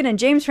Seth Rogen and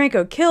James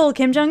Franco kill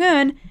Kim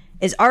Jong-un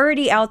is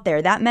already out there.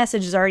 That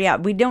message is already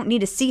out. We don't need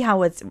to see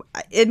how it's.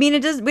 I mean,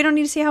 it does. We don't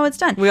need to see how it's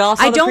done. We all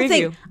saw the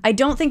preview. I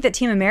don't think that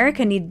Team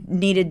America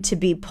needed to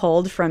be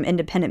pulled from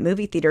independent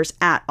movie theaters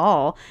at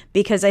all,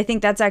 because I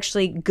think that's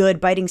actually good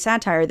biting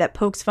satire that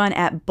pokes fun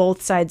at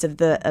both sides of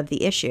the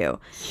issue.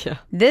 Yeah.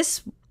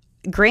 This,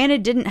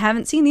 granted,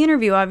 haven't seen the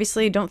interview.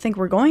 Obviously, don't think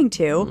we're going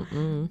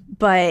to,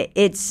 but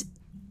it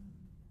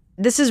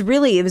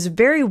was a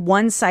very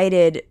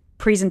one-sided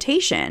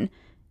presentation.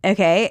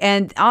 Okay,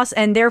 and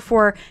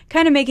therefore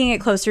kind of making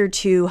it closer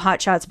to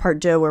Hot Shots Part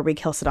 2, where we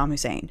kill Saddam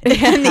Hussein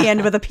in the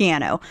end with a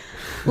piano.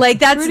 Like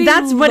that's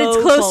what it's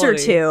low closer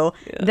quality. to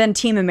than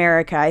Team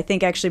America. I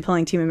think actually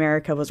pulling Team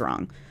America was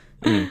wrong.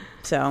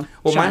 So,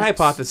 Well, my Sean.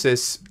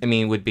 hypothesis, I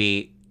mean, would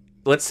be,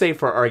 let's say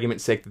for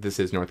argument's sake that this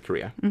is North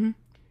Korea. Mm-hmm.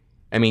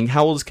 I mean,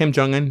 how old is Kim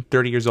Jong-un?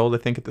 30 years old, I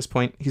think, at this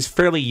point. He's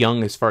fairly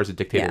young as far as a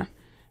dictator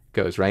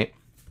goes, right?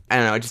 I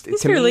don't know.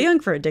 He's fairly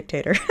young for a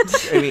dictator.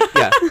 I mean,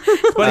 yeah.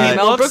 But he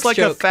Mel looks Brooks like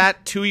a joke.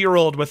 fat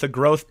 2-year-old with a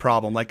growth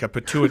problem, like a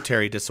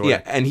pituitary disorder.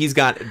 Yeah, and he's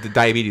got the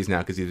diabetes now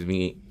because he's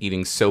been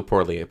eating so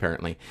poorly,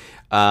 apparently.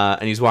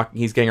 And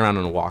he's getting around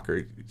on a walker.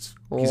 He's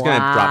going to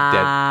drop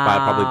dead by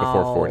probably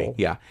before 40.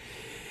 Yeah.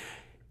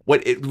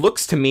 What it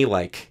looks to me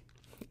like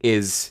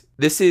is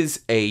this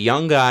is a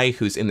young guy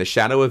who's in the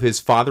shadow of his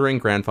father and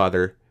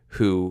grandfather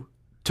who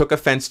took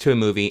offense to a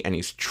movie, and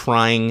he's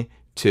trying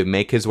to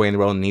make his way in the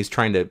world, and he's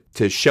trying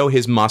to show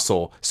his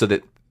muscle so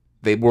that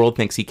the world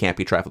thinks he can't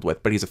be trifled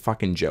with, but he's a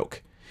fucking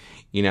joke.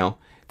 You know?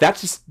 That's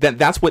just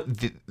that's what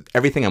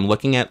everything I'm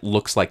looking at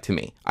looks like to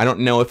me. I don't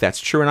know if that's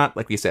true or not.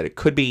 Like we said, it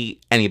could be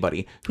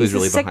anybody who's He's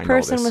really a sick behind all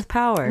person this. with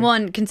power. Well,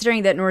 and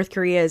considering that North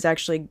Korea is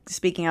actually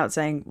speaking out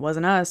saying,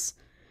 wasn't us.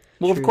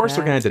 Well, of course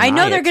they're going to deny I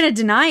know they're it. going to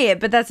deny it,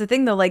 but that's the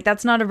thing, though. Like,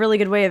 that's not a really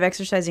good way of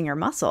exercising your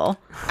muscle.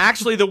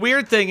 Actually, the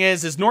weird thing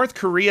is North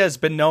Korea has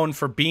been known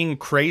for being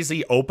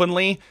crazy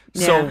openly.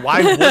 So Yeah.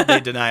 why would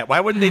they deny it?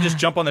 Why wouldn't they just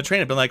jump on the train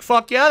and be like,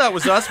 fuck yeah, that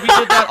was us. We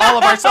did that all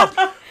of ourselves.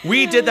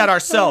 We did that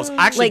ourselves.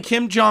 Actually, Like-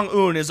 Kim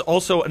Jong-un is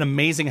also an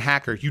amazing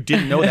hacker. You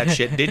didn't know that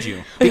shit, did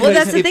you? Well,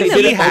 that's the if thing, they though.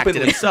 did He it hacked it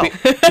openly-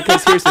 himself.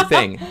 Because here's the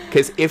thing.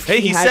 Because if Hey,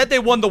 he had- said they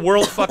won the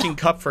World fucking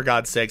Cup, for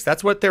God's sakes.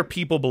 That's what their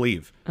people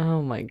believe.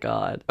 Oh my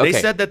god. They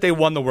Okay. said that they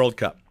won the World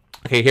Cup.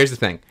 Okay, here's the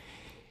thing.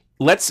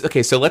 Let's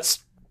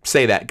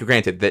say that,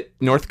 granted, that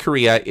North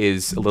Korea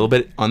is a little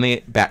bit on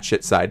the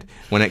batshit side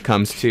when it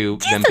comes to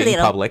them being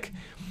public.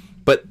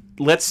 But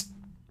let's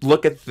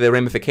look at the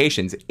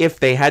ramifications. If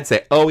they had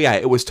said, oh yeah,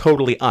 it was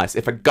totally us.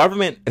 If a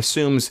government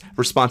assumes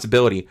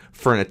responsibility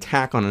for an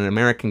attack on an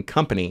American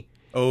company,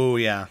 Oh,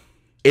 yeah.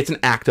 it's an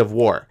act of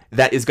war.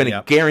 That is going to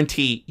Yep.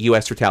 guarantee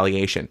U.S.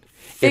 retaliation.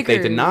 If they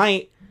Figured.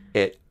 deny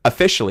it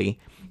officially,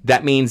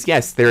 that means,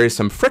 yes, there is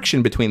some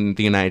friction between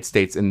the United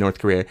States and North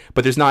Korea,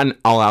 but there's not an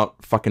all-out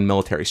fucking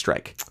military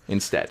strike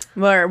instead.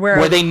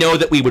 Where they know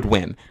that we would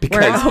win.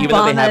 Because even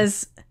though they have...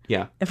 Obama's...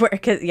 Yeah.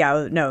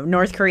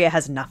 North Korea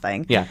has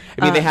nothing. Yeah.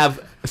 I mean, they have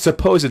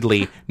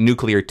supposedly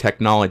nuclear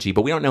technology,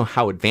 but we don't know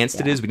how advanced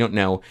it is. We don't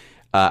know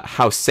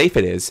how safe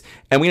it is.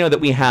 And we know that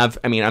we have,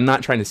 I mean, I'm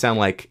not trying to sound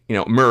like,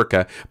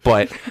 America,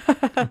 but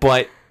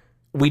but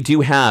we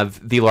do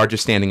have the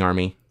largest standing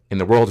army in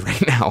the world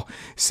right now.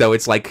 So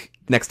it's like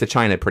next to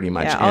China pretty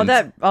much. Yeah,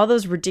 And, all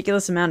those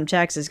ridiculous amount of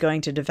taxes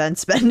going to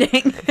defense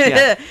spending.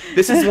 yeah.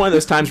 This is one of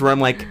those times where I'm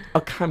like,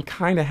 oh, I'm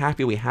kind of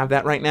happy we have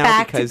that right now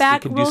Back because to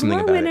back we can do World something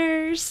War about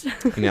winners.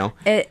 it. You know?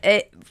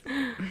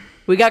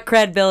 We got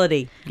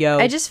credibility, yo.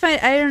 I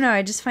don't know.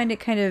 I just find it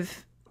kind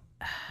of,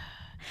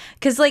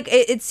 because like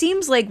it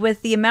seems like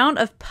with the amount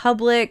of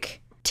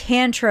public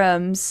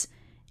tantrums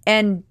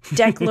and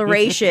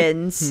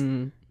declarations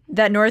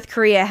that North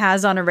Korea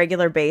has on a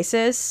regular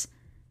basis,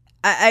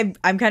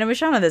 I'm kind of with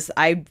Sean on this.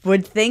 I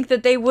would think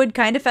that they would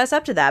kind of fess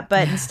up to that,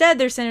 but instead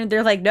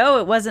they're like, no,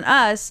 it wasn't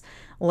us.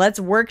 Let's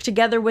work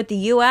together with the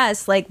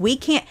U.S. Like, we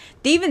can't.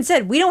 They even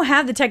said we don't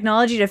have the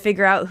technology to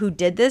figure out who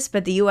did this,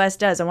 but the U.S.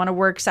 does. I want to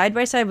work side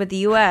by side with the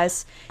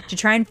U.S. to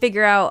try and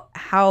figure out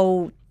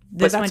how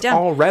this went down. But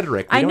that's all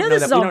rhetoric. We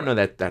don't know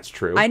that that's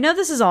true. I know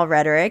this is all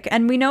rhetoric,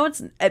 and we know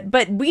it's,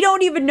 but we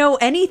don't even know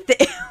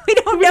anything. we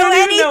don't know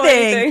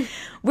anything.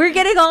 We're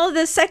getting all of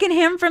this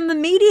secondhand from the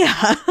media.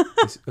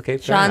 Okay,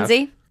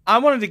 Shanzi? I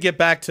wanted to get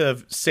back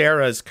to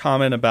Sarah's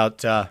comment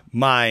about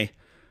my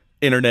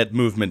internet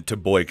movement to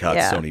boycott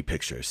Sony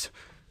Pictures.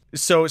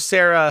 So,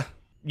 Sarah,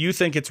 you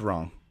think it's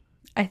wrong.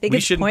 I think we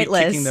it's shouldn't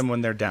pointless. be kicking them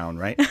when they're down,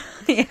 right?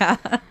 Yeah.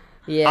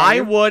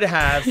 I would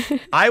have.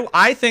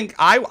 I think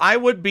I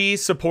would be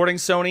supporting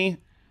Sony.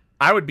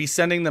 I would be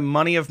sending them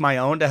money of my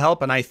own to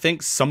help, and I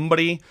think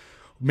somebody,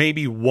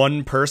 maybe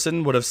one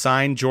person, would have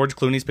signed George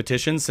Clooney's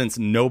petition, since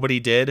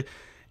nobody did.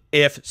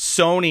 If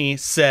Sony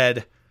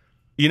said,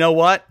 you know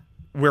what,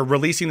 we're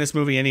releasing this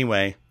movie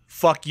anyway,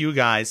 fuck you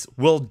guys,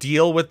 we'll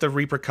deal with the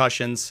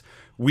repercussions,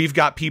 we've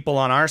got people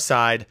on our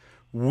side,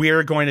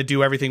 we're going to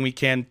do everything we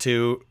can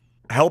to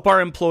help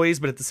our employees,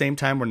 but at the same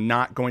time, we're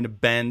not going to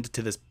bend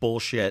to this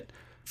bullshit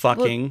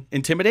fucking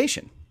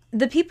intimidation.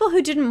 The people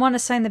who didn't want to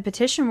sign the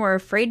petition were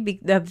afraid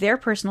of their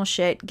personal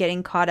shit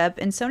getting caught up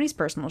in Sony's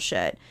personal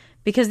shit.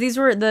 Because these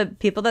were the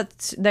people that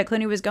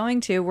Clooney was going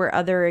to were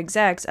other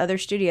execs, other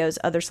studios,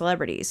 other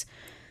celebrities.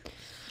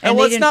 And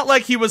well, it's not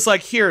like he was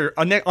like, here,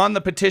 on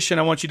the petition,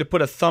 I want you to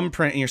put a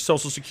thumbprint and your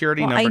social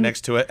security number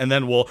next to it, and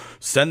then we'll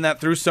send that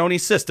through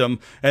Sony's system,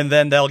 and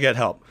then they'll get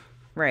help.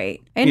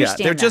 Right. I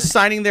understand they're just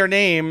signing their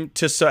name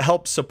to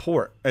help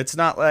support. It's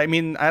not, I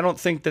mean, I don't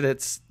think that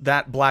it's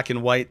that black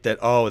and white that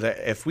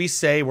if we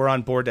say we're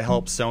on board to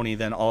help Sony,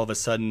 then all of a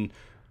sudden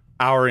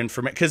our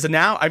information, because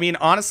now, I mean,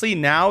 honestly,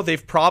 now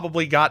they've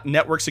probably got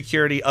network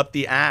security up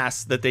the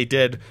ass that they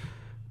did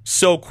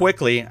so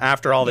quickly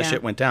after all this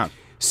shit went down.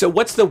 So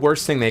what's the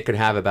worst thing they could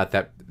have about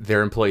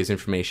their employees'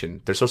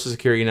 information? Their social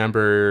security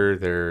number,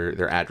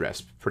 their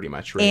address, pretty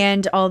much, right?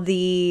 And all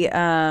the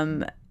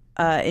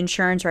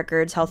insurance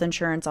records, health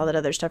insurance, all that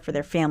other stuff for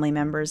their family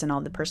members, and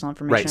all the personal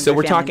information. Right. So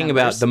we're talking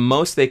about the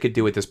most they could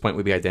do at this point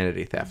would be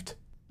identity theft.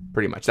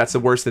 Pretty much. That's the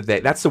worst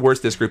that's the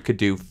worst this group could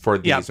do for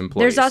these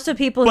employees. There's also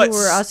people who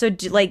are also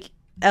like,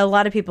 a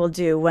lot of people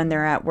do when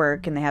they're at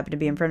work and they happen to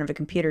be in front of a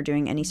computer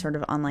doing any sort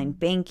of online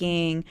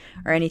banking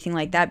or anything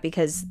like that,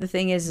 because the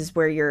thing is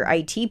where your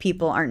IT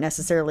people aren't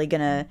necessarily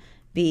going to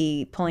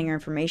be pulling your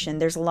information.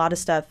 There's a lot of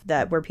stuff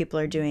where people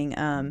are doing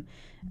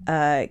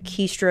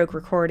keystroke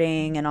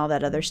recording and all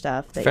that other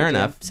stuff. Fair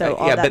enough. So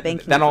all that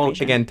banking that all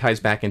again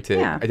ties back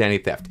into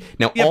identity theft.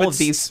 Now all of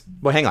these.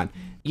 Well, hang on.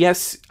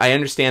 Yes, I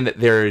understand that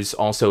there's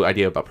also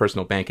idea about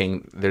personal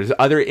banking. There's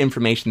other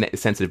information that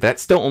is sensitive, but that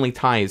still only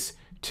ties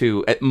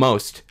to, at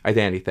most,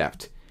 identity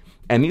theft.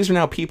 And these are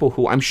now people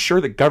who I'm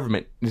sure the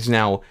government is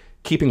now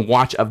keeping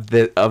watch of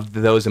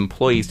those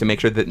employees to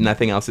make sure that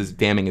nothing else is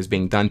damning is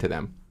being done to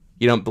them.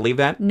 You don't believe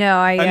that? No,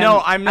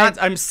 I'm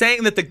not. I'm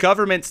saying that the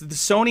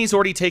Sony's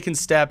already taken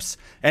steps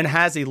and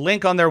has a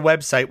link on their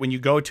website when you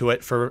go to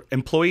it for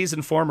employees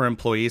and former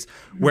employees,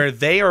 where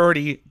they are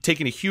already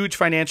taking a huge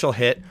financial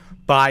hit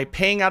by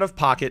paying out of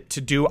pocket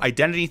to do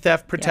identity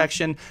theft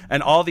protection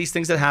and all these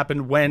things that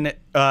happen when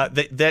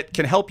that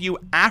can help you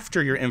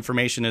after your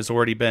information has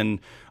already been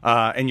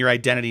and your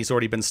identity has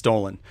already been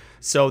stolen.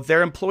 So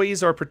their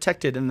employees are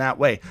protected in that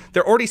way.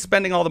 They're already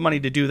spending all the money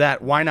to do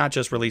that. Why not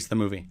just release the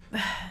movie?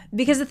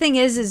 Because the thing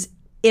is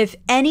if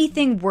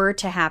anything were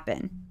to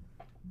happen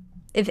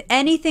in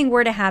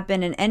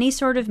any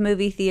sort of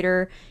movie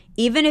theater,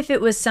 even if it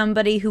was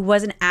somebody who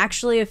wasn't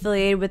actually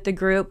affiliated with the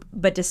group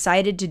but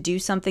decided to do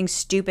something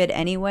stupid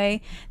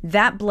anyway,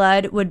 that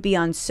blood would be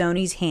on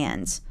Sony's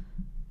hands.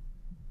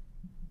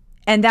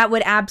 And that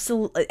would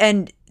absolutely,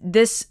 and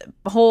this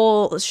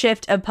whole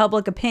shift of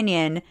public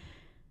opinion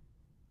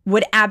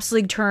would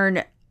absolutely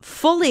turn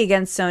fully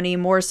against Sony,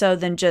 more so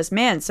than just,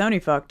 man,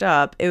 Sony fucked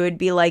up. It would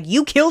be like,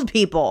 you killed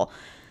people.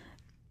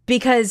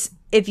 Because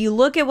if you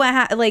look at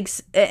what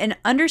an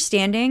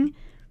understanding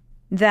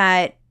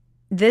that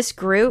this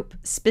group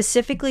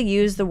specifically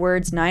used the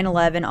words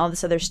 9/11, all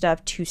this other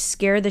stuff, to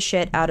scare the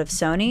shit out of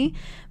Sony.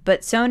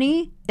 But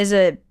Sony is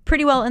a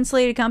pretty well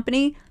insulated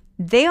company.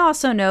 They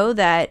also know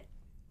that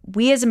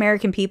we as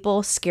American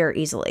people scare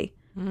easily.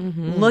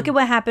 Mm-hmm. Look at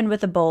what happened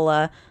with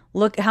Ebola.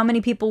 Look how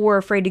many people were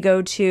afraid to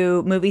go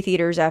to movie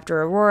theaters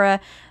after Aurora,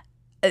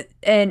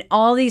 and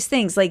all these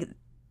things. Like,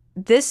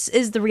 this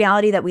is the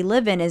reality that we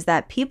live in, is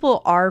that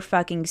people are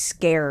fucking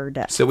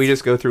scared. So we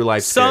just go through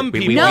life scared. Some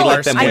people we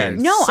let them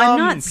win.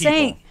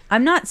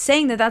 I'm not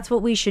saying that that's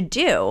what we should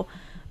do.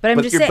 But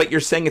I'm just saying. But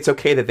you're saying it's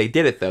okay that they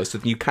did it, though. So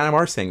you kind of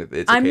are saying that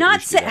it's okay. I'm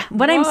not saying.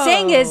 What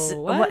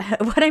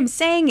I'm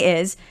saying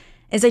is,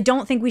 is I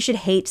don't think we should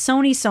hate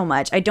Sony so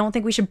much. I don't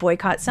think we should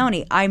boycott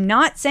Sony. I'm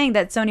not saying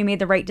that Sony made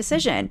the right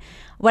decision.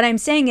 What I'm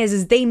saying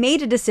is they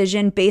made a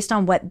decision based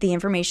on what the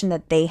information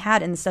that they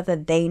had and the stuff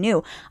that they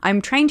knew. I'm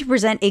trying to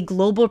present a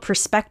global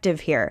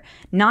perspective here,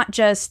 not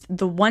just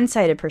the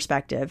one-sided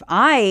perspective.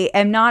 I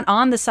am not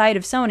on the side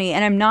of Sony,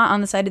 and I'm not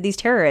on the side of these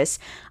terrorists.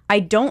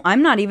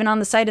 I'm not even on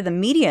the side of the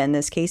media in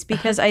this case,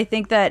 because I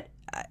think that,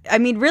 I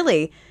mean,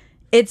 really,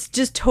 it's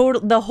just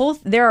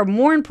there are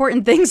more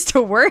important things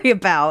to worry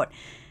about.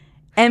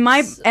 And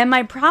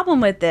my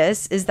problem with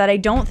this is that I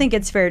don't think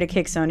it's fair to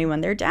kick Sony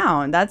when they're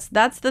down. That's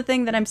the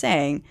thing that I'm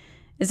saying,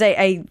 is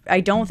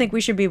I don't think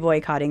we should be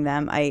boycotting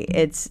them.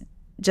 It's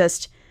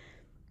just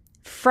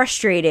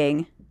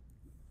frustrating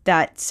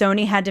that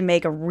Sony had to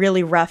make a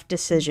really rough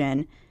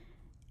decision,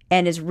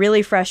 and it's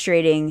really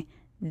frustrating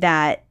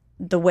that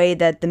the way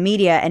that the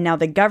media and now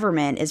the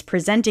government is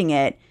presenting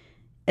it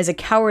as a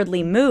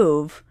cowardly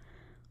move,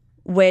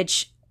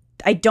 which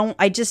I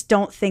just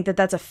don't think that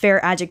that's a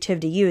fair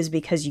adjective to use,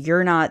 because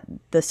you're not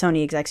the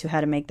Sony execs who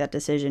had to make that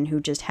decision, who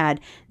just had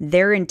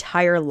their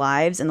entire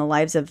lives and the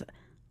lives of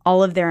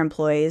all of their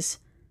employees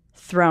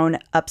thrown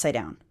upside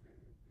down.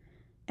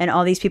 And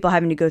all these people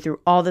having to go through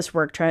all this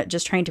work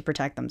just trying to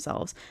protect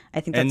themselves. I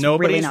think that's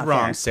really not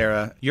wrong, fair.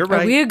 Sarah. You're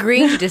right. Are we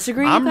agreeing to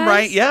disagree? I'm guys?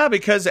 right. Yeah,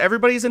 because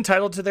everybody's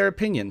entitled to their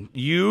opinion.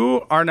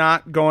 You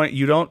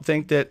don't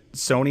think that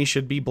Sony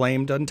should be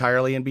blamed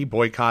entirely and be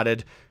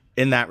boycotted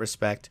in that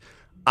respect.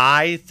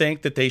 I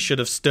think that they should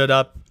have stood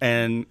up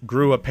and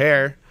grew a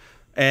pair,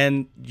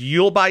 and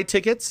you'll buy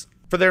tickets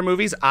for their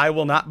movies. I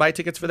will not buy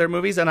tickets for their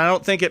movies, and I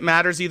don't think it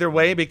matters either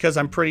way, because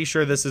I'm pretty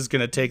sure this is going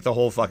to take the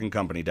whole fucking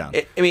company down.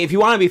 I mean, if you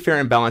want to be fair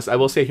and balanced, I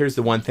will say here's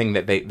the one thing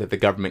that the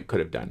government could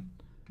have done.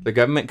 The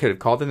government could have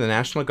called in the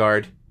National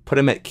Guard, put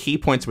them at key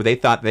points where they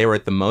thought they were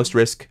at the most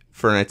risk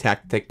for an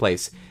attack to take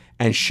place,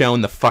 and shown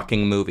the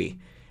fucking movie.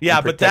 Yeah,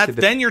 but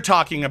then you're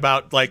talking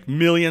about like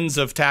millions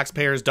of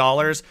taxpayers'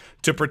 dollars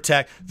to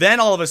protect. Then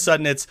all of a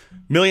sudden it's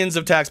millions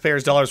of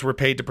taxpayers' dollars were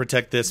paid to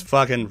protect this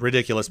fucking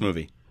ridiculous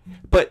movie.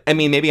 But I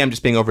mean, maybe I'm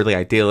just being overly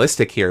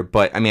idealistic here,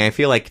 but I mean, I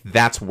feel like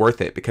that's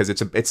worth it, because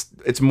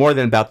it's more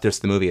than about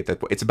just the movie at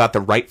that point. It's about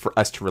the right for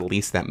us to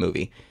release that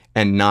movie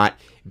and not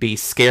be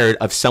scared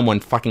of someone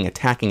fucking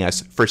attacking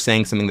us for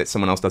saying something that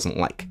someone else doesn't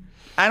like.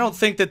 I don't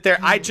think that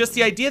the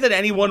idea that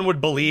anyone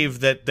would believe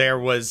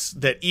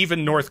that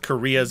even North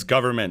Korea's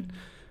government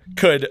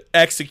could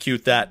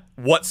execute that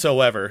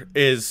whatsoever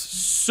is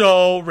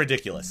so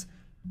ridiculous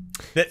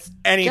that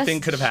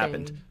anything could have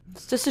happened.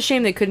 It's just a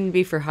shame they couldn't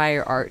be for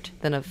higher art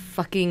than a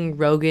fucking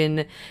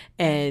Rogan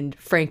and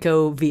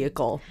Franco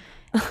vehicle.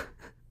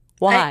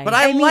 Why? But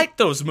I like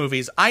those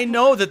movies. I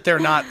know that they're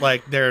not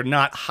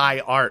high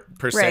art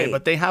per se, Right.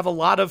 but they have a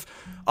lot of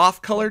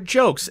off-color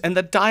jokes, and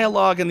the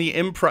dialogue and the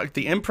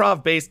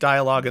improv-based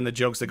dialogue and the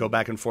jokes that go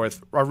back and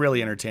forth are really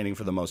entertaining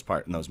for the most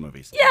part in those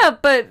movies. Yeah,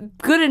 but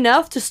good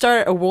enough to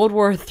start a World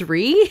War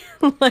III?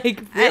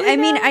 Like, really I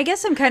mean, not? I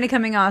guess I'm kind of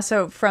coming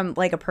also from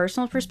like a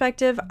personal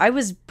perspective. I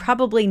was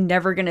probably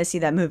never going to see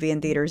that movie in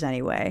theaters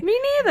anyway. Me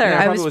neither.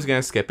 I probably was going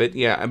to skip it.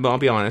 Yeah, I'll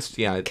be honest.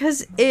 Yeah.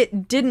 Because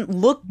it didn't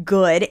look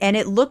good, and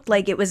it looked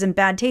like it was in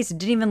bad taste. It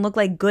didn't even look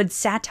like good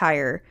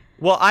satire.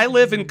 Well, I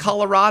live in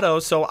Colorado,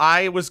 so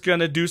I was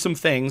gonna do some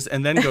things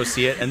and then go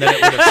see it, and then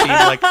it would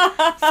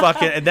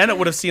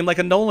have seemed like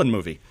a Nolan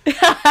movie.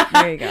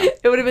 There you go.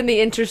 It would have been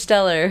the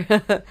Interstellar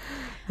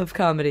of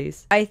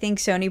comedies. I think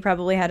Sony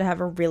probably had to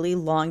have a really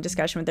long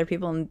discussion with their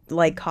people and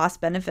like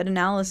cost-benefit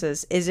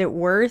analysis. Is it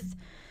worth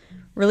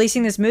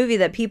releasing this movie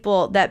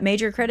that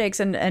major critics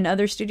and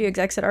other studio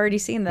execs had already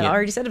seen, that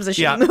already said it was a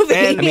shitty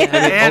movie?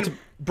 And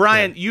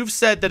Brian, you've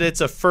said that it's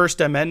a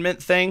First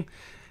Amendment thing.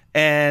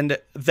 And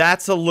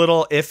that's a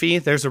little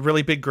iffy. There's a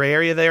really big gray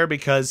area there,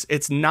 because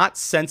it's not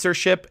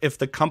censorship if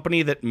the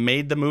company that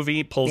made the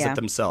movie pulls it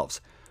themselves.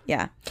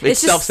 Yeah.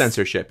 It's just-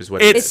 self-censorship is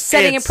what It's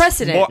setting a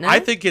precedent, Well, no? I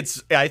think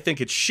it's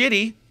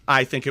shitty.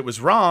 I think it was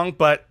wrong,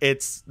 but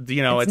it's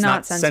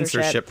not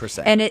censorship per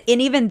se. And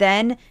even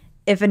then,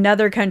 if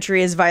another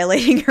country is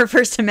violating your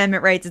First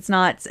Amendment rights, it's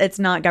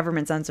not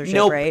government censorship,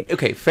 Nope. right?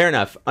 Okay, fair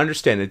enough.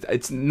 Understand it.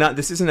 It's not.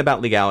 This isn't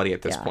about legality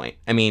at this point.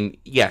 I mean,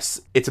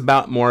 yes, it's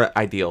about more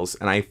ideals,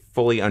 and I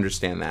fully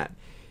understand that.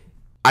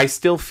 I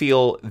still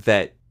feel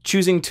that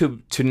choosing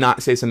to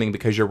not say something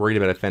because you're worried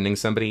about offending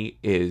somebody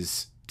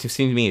seems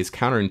to me is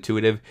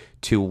counterintuitive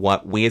to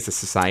what we as a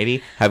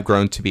society have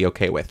grown to be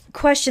okay with.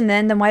 Question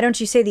then why don't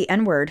you say the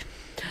N-word?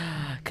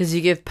 Because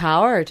you give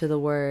power to the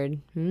word.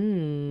 I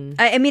mean,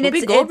 Whoopi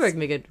it's Goldberg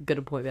make a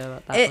good point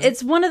about that.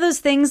 it's one of those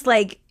things,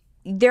 like,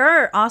 there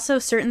are also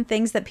certain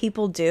things that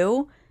people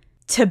do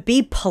to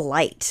be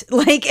polite.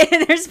 Like,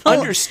 there's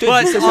Understood.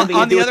 But This has something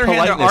to on do the with other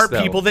hand, there politeness, are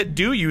though. people that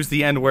do use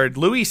the N-word.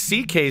 Louis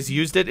C.K.'s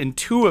used it in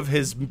 2 of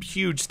his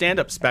huge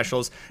stand-up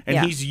specials, and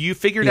Yeah. he's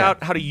figured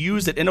out how to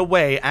use it in a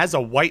way, as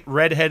a white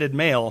redheaded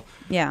male.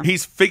 Yeah.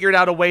 He's figured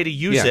out a way to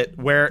use Yeah. it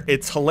where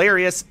it's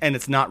hilarious and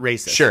it's not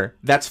racist. Sure,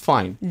 that's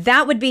fine.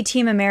 That would be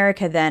Team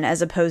America then,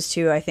 as opposed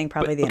to, I think,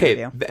 probably the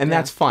interview. And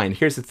that's fine.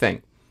 Here's the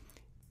thing.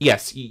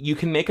 yes, you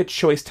can make a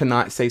choice to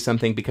not say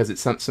something because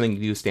it's something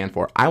you stand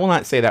for. I will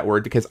not say that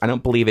word because I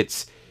don't believe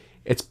it's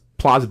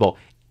plausible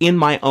in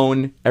my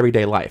own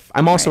everyday life.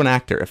 I'm also an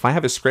actor. If I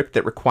have a script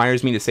that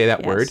requires me to say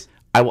that word,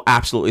 I will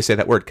absolutely say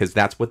that word because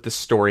that's what the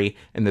story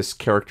and this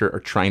character are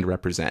trying to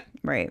represent.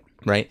 Right.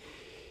 Right?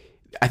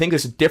 I think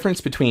there's a difference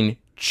between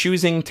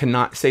choosing to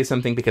not say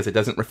something because it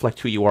doesn't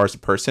reflect who you are as a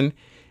person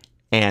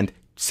and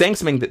saying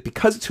something that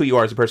because it's who you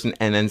are as a person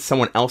and then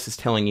someone else is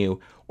telling you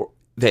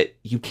that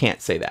you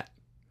can't say that.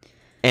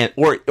 And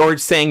or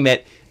saying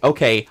that,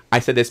 okay, I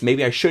said this,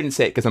 maybe I shouldn't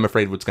say it because I'm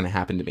afraid of what's going to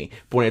happen to me.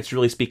 But when it's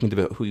really speaking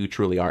to who you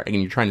truly are, and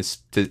you're trying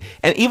to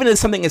and even as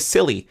something as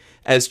silly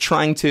as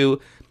trying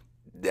to,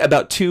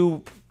 about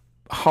two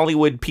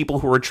Hollywood people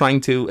who are trying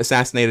to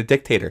assassinate a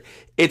dictator.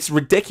 It's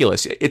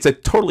ridiculous. It's a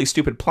totally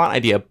stupid plot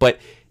idea, but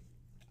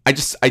I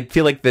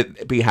feel like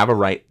that we have a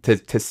right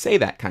to say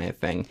that kind of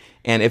thing.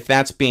 And if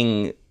that's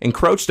being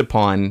encroached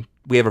upon,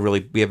 we have a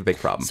big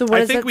problem. So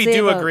I think we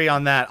do agree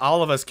on that.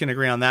 All of us can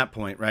agree on that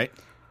point, right?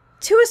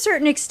 To a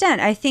certain extent,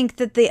 I think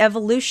that the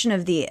evolution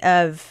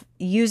of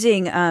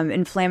using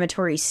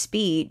inflammatory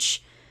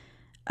speech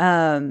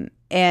and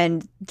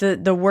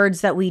the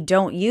words that we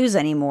don't use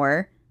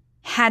anymore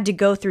had to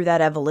go through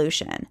that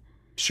evolution.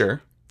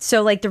 Sure.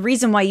 So, like, the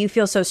reason why you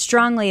feel so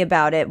strongly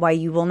about it, why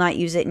you will not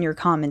use it in your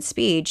common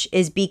speech,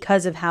 is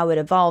because of how it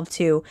evolved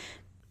to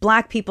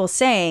Black people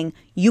saying,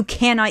 you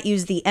cannot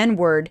use the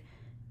N-word.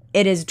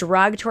 It is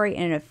derogatory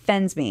and it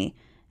offends me.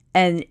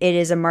 And it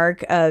is a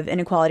mark of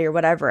inequality or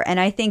whatever. And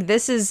I think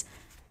this is,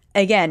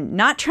 again,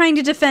 not trying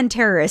to defend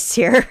terrorists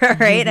here, right?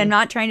 Mm-hmm. And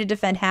not trying to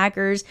defend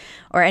hackers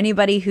or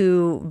anybody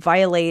who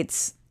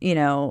violates,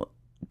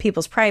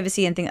 people's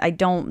privacy and things. I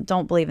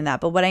don't believe in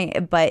that.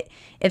 But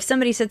if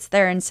somebody sits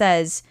there and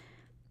says,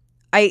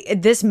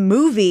 this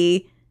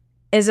movie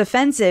is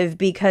offensive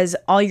because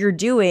all you're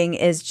doing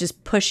is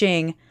just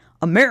pushing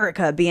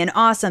America being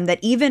awesome, that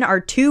even our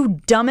two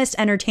dumbest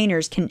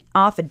entertainers can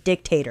off a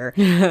dictator.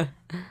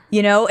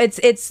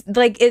 It's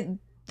like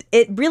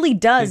it really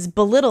does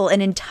belittle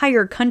an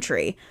entire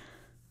country.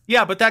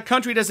 Yeah, but that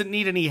country doesn't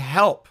need any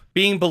help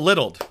being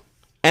belittled.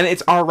 And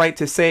it's our right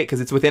to say it because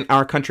it's within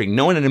our country.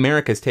 No one in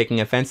America is taking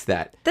offense to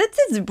that.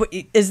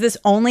 Is this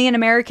only an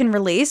American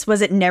release?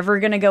 Was it never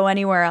going to go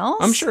anywhere else?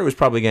 I'm sure it was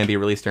probably going to be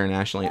released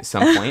internationally at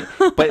some point.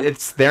 But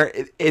it's there.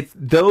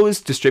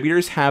 Those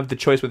distributors have the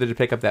choice whether to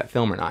pick up that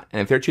film or not.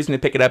 And if they're choosing to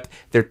pick it up,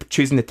 they're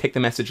choosing to take the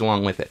message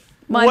along with it.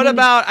 Well,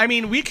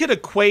 we could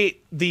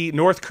equate the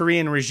North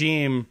Korean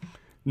regime,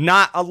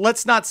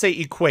 let's not say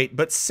equate,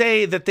 but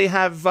say that they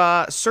have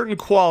certain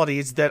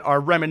qualities that are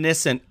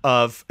reminiscent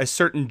of a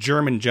certain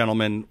German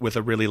gentleman with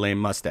a really lame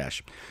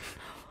mustache.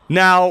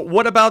 Now,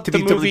 what about the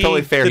movie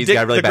totally fair,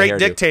 The Great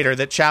Dictator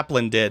that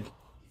Chaplin did?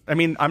 I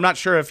mean, I'm not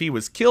sure if he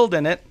was killed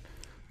in it,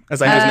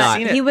 as I haven't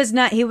seen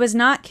it. He was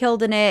not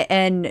killed in it,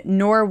 and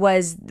nor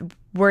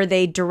were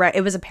they direct.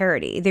 It was a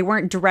parody. They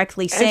weren't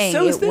directly saying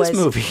and so is this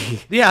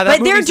movie. Yeah,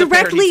 but they're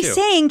directly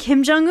saying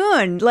Kim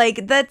Jong-un.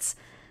 Like that's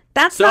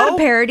not a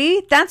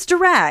parody. That's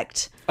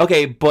direct.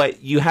 Okay,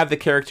 but you have the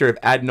character of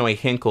Adnoy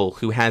Hinkle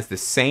who has the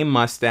same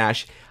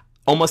mustache,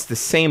 almost the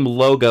same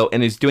logo,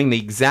 and is doing the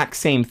exact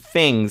same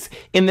things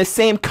in the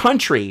same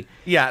country.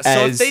 Yeah,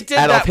 so if they did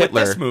Adolf that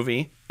Hitler, with this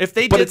movie, if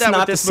they did that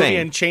with this movie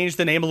and changed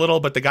the name a little,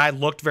 but the guy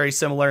looked very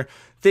similar,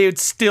 they would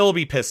still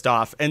be pissed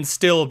off and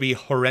still be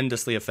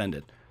horrendously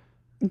offended.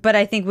 But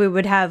I think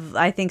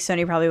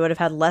Sony probably would have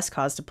had less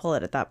cause to pull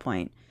it at that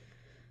point.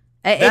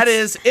 That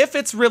is, if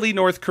it's really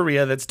North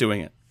Korea that's doing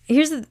it.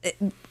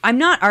 I'm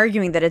not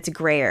arguing that it's a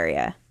gray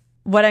area.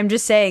 What I'm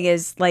just saying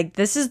is, like,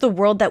 this is the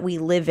world that we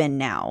live in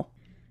now.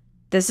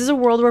 This is a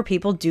world where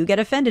people do get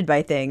offended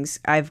by things.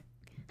 I've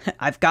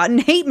gotten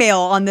hate mail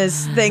on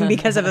this thing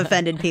because I've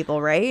offended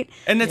people, right?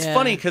 And it's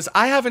funny because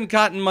I haven't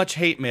gotten much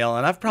hate mail,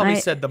 and I've probably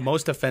said the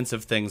most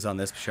offensive things on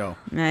this show.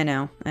 I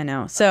know.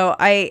 So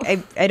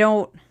I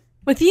don't.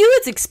 With you,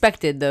 it's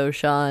expected, though,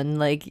 Sean.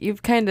 Like,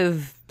 you've kind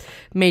of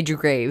made your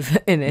grave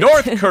in it.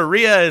 North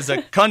Korea is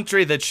a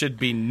country that should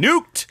be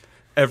nuked,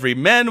 every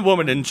man,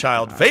 woman, and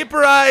child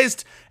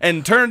vaporized,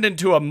 and turned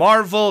into a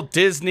Marvel,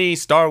 Disney,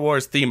 Star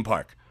Wars theme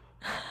park.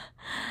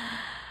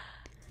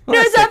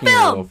 There's that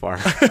film!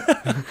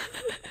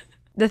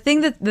 The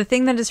thing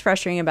that is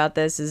frustrating about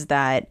this is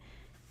that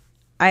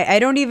I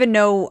don't even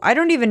know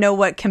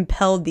what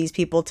compelled these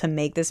people to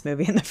make this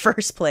movie in the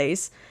first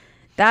place.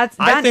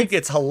 I think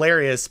it's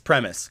hilarious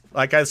premise.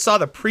 Like, I saw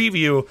the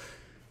preview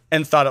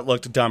and thought it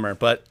looked dumber,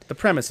 but the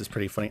premise is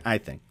pretty funny, I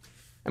think.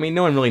 I mean,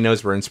 no one really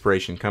knows where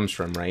inspiration comes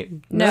from, right?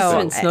 No,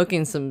 been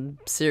smoking some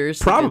serious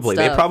probably.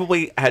 Good stuff. They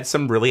probably had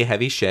some really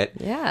heavy shit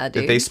that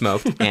they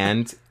smoked,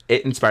 and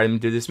it inspired them to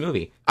do this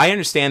movie. I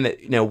understand that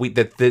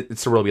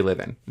it's the world we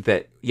live in.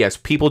 That yes,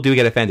 people do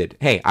get offended.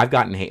 Hey, I've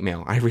gotten hate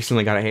mail. I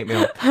recently got a hate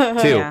mail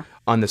too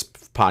on this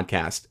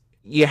podcast.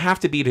 You have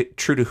to be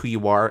true to who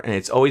you are, and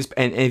it's always.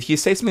 And if you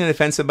say something that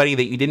offends somebody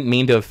that you didn't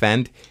mean to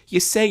offend,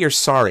 you say you're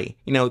sorry.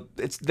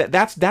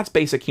 That's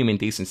basic human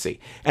decency.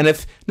 And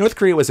if North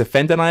Korea was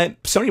offended on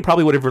it, Sony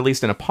probably would have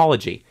released an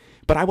apology.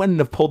 But I wouldn't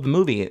have pulled the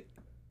movie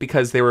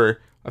because they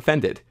were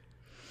offended.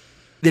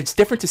 It's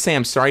different to say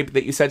I'm sorry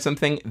that you said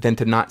something than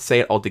to not say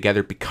it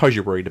altogether because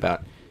you're worried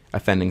about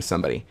offending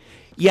somebody.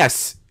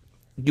 Yes,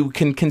 you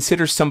can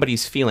consider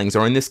somebody's feelings,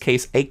 or in this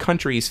case, a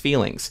country's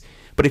feelings.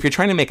 But if you're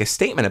trying to make a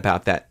statement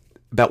about that,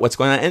 about what's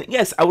going on, and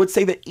yes, I would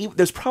say that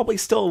there's probably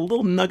still a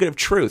little nugget of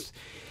truth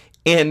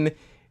in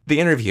the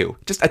interview.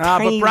 Just a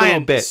tiny but Brian,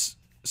 little bit.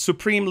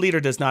 Supreme leader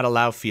does not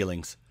allow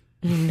feelings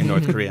in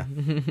North Korea.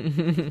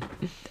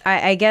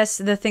 I guess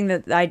the thing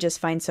that I just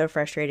find so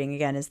frustrating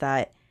again is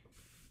that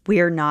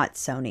we're not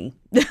Sony.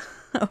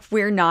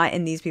 We're not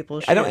in these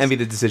people's shoes. I don't envy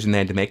the decision they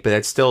had to make, but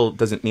that still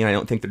doesn't mean I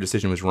don't think their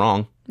decision was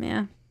wrong.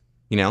 Yeah.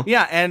 You know?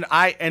 Yeah,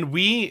 and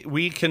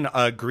we can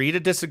agree to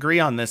disagree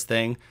on this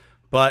thing,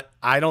 but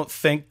I don't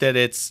think that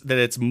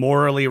it's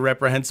morally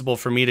reprehensible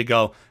for me to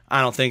go, I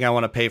don't think I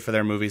want to pay for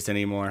their movies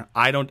anymore.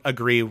 I don't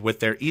agree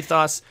with their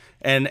ethos,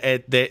 and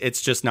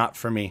it's just not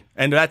for me.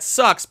 And that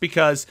sucks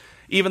because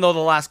even though the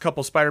last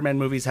couple Spider-Man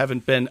movies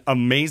haven't been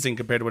amazing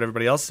compared to what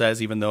everybody else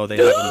says, even though they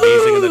have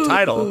amazing in the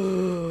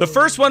title, the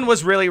first one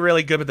was really,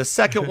 really good, but the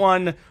second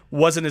one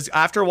wasn't as...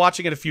 After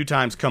watching it a few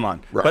times, come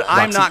on. But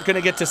I'm not going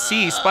to get to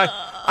see...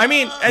 I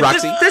mean, and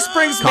this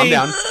brings calm me...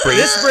 down. Breathe.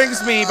 This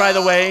brings me, by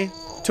the way,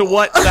 to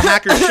what the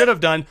hackers should have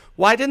done.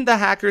 Why didn't the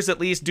hackers at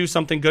least do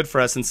something good for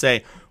us and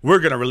say, we're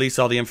going to release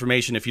all the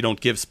information if you don't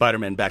give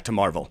Spider-Man back to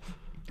Marvel?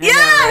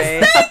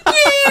 Yes! Thank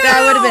you!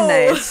 That would have been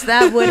nice.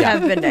 That would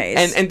have been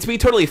nice. And to be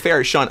totally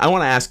fair, Sean, I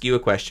want to ask you a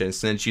question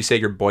since you say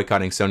you're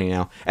boycotting Sony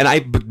now, and I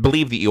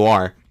believe that you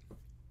are.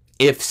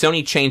 If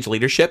Sony changed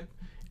leadership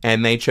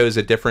and they chose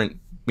a different,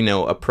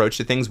 approach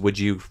to things, would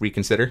you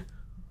reconsider?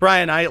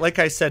 Brian, like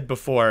I said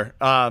before,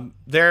 I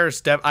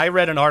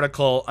read an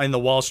article in the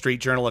Wall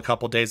Street Journal a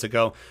couple days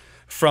ago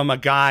from a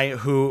guy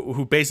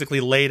who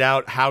basically laid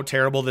out how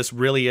terrible this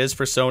really is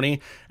for Sony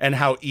and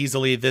how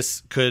easily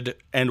this could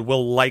and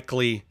will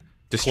likely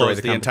destroy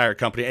the entire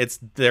company.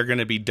 They're going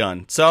to be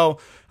done. So,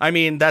 I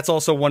mean, that's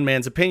also one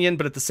man's opinion,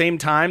 but at the same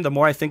time, the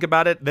more I think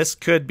about it, this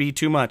could be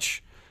too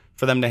much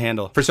for them to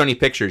handle. For Sony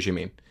Pictures, you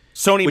mean?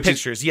 Sony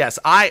Pictures, yes.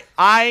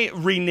 I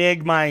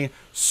renege my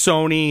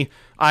Sony.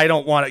 I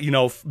don't want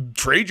to,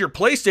 trade your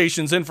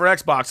PlayStations in for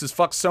Xboxes.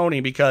 Fuck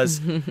Sony, because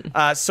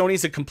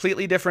Sony's a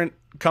completely different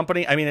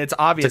company. I mean, it's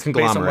obvious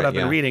based on what I've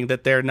been reading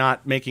that they're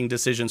not making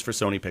decisions for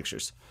Sony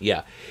Pictures.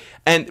 Yeah.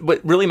 And what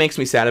really makes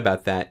me sad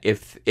about that,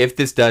 if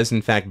this does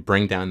in fact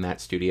bring down that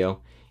studio,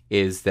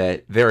 is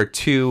that there are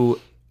two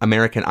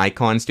American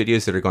icon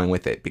studios that are going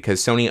with it,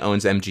 because Sony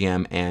owns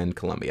MGM and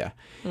Columbia.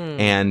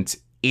 And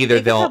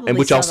either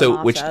which also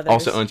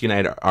owns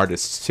United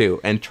Artists too,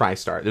 and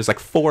TriStar. There's like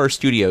 4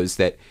 studios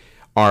that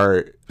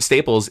are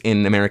staples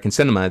in American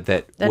cinema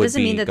that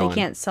doesn't mean that they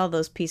can't sell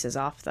those pieces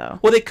off, though.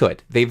 Well, they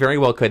could. They very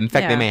well could. In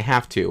fact, they may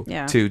have to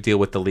deal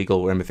with the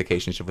legal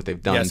ramifications of what they've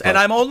done. Yes, and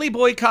I'm only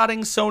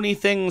boycotting Sony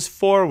things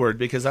forward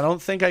because I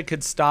don't think I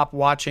could stop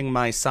watching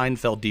my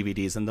Seinfeld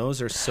DVDs, and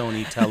those are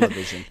Sony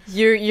television.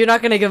 You're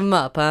not going to give them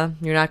up, huh?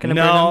 You're not going to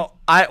burn them? No.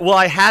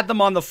 I had them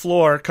on the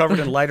floor covered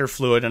in lighter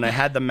fluid, and I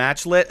had the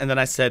match lit, and then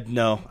I said,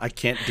 no, I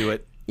can't do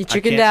it. You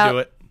chickened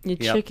out. You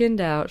chickened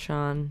out,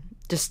 Sean.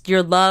 Just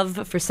your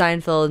love for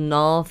Seinfeld and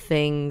all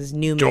things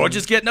Newman. George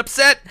is getting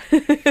upset.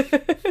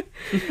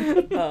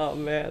 Oh,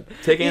 man.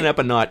 Taking it up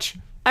a notch.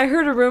 I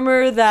heard a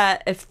rumor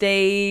that if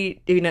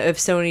Sony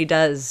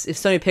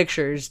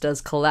Pictures does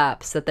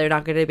collapse, that they're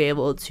not going to be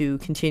able to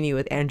continue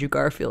with Andrew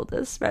Garfield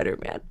as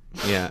Spider-Man.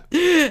 Yeah.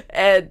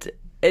 And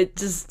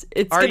it's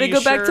going to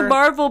go back to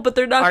Marvel, but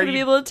they're not going to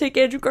be able to take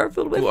Andrew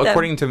Garfield with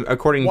them.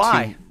 According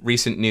to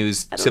recent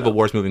news, Civil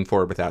War's moving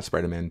forward without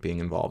Spider-Man being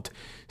involved.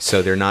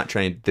 So they're not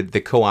trying to...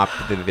 The co-op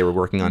that they were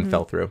working on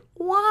fell through.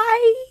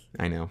 Why?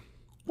 I know.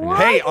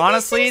 Hey,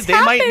 honestly, they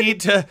might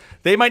need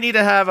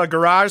to have a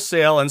garage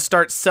sale and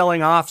start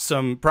selling off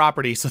some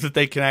property so that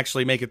they can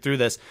actually make it through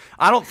this.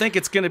 I don't think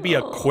it's going to be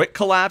a quick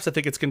collapse. I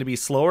think it's going to be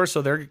slower.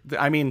 So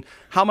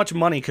how much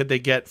money could they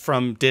get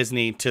from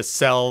Disney to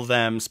sell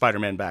them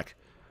Spider-Man back?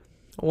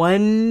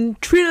 $1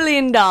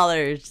 trillion.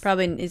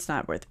 Probably it's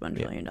not worth $1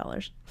 trillion.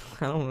 I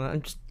don't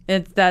know.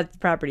 That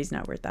property's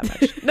not worth that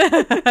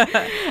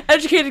much.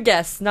 Educated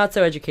guess, not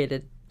so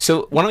educated.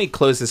 So why don't we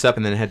close this up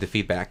and then head to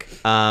feedback?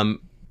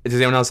 Does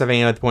anyone else have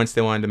any other points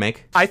they wanted to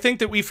make? I think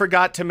that we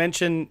forgot to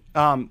mention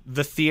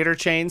the theater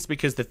chains,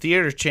 because the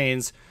theater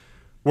chains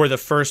were the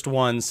first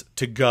ones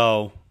to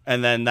go,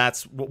 and then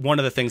that's one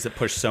of the things that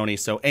pushed Sony.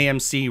 So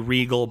AMC,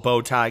 Regal,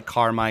 Bowtie,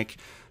 Carmike,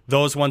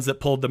 those ones that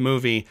pulled the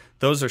movie,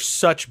 those are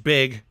such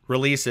big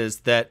releases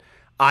that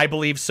I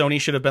believe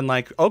Sony should have been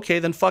like, okay,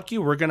 then fuck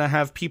you. We're going to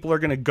have people are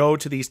going to go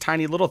to these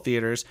tiny little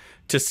theaters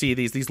to see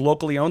these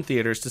locally owned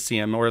theaters to see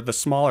them, or the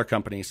smaller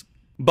companies.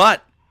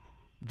 But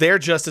they're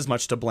just as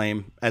much to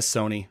blame as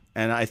Sony.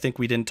 And I think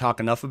we didn't talk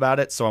enough about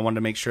it, so I wanted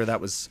to make sure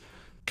that was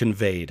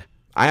conveyed.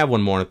 I have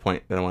one more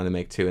point that I wanted to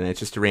make too, and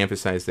it's just to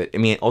reemphasize that,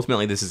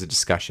 ultimately this is a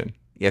discussion.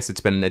 Yes, it's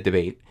been a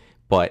debate,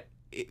 but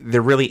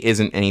there really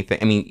isn't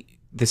anything.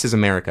 This is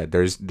America.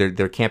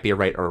 There can't be a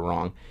right or a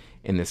wrong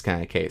in this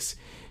kind of case.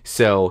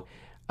 So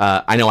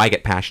I know I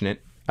get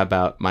passionate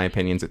about my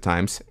opinions at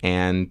times,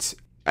 and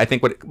I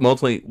think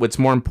what's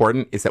more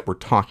important is that we're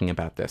talking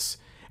about this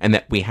and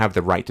that we have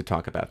the right to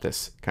talk about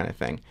this kind of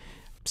thing.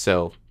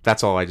 So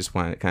that's all I just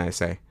wanted to kind of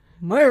say.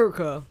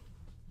 America.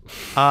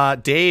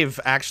 Dave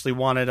actually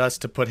wanted us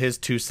to put his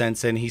 2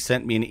 cents in. He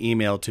sent me an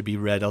email to be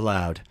read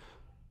aloud.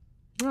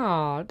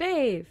 Aw,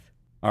 Dave.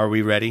 Are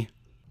we ready?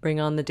 Bring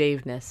on the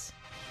Daveness.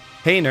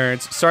 Hey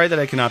nerds, sorry that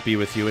I cannot be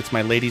with you. It's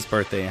my lady's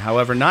birthday.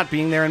 However, not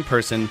being there in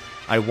person,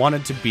 I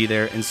wanted to be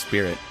there in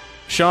spirit.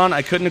 Sean,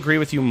 I couldn't agree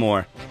with you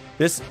more.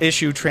 This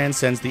issue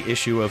transcends the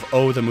issue of,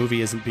 oh, the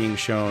movie isn't being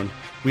shown.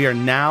 We are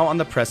now on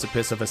the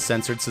precipice of a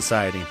censored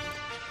society.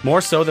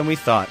 More so than we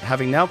thought,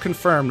 having now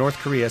confirmed North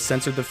Korea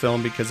censored the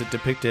film because it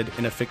depicted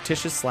in a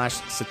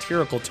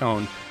fictitious/satirical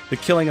tone the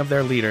killing of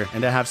their leader,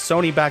 and to have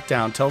Sony back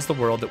down tells the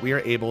world that we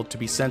are able to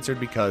be censored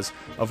because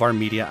of our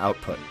media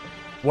output.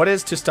 What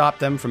is to stop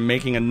them from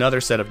making another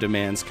set of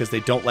demands because they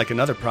don't like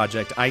another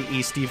project,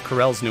 i.e. Steve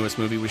Carell's newest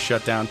movie was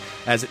shut down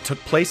as it took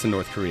place in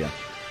North Korea?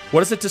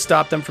 What is it to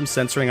stop them from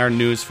censoring our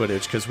news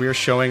footage because we are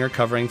showing or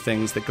covering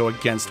things that go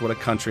against what a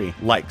country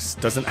likes?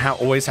 Doesn't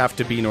always have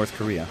to be North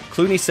Korea.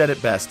 Clooney said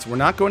it best, we're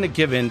not going to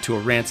give in to a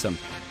ransom.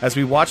 As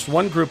we watched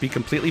one group be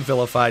completely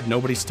vilified,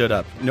 nobody stood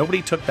up.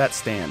 Nobody took that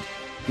stand.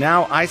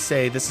 Now I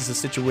say this is a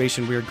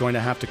situation we are going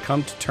to have to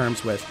come to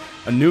terms with,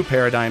 a new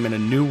paradigm and a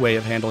new way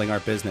of handling our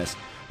business.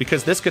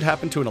 Because this could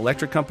happen to an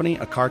electric company,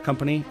 a car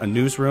company, a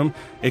newsroom.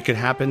 It could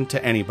happen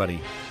to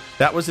anybody.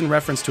 That was in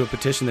reference to a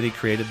petition that he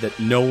created that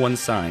no one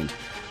signed.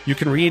 You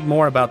can read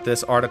more about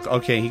this article.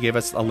 Okay, he gave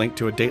us a link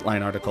to a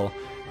Dateline article.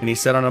 And he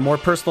said, on a more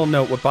personal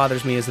note, what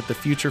bothers me is that the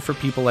future for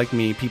people like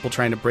me, people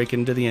trying to break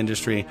into the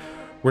industry,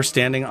 we're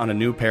standing on a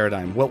new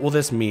paradigm. What will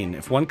this mean?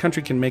 If one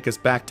country can make us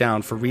back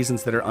down for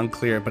reasons that are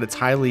unclear, but it's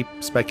highly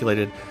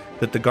speculated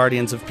that the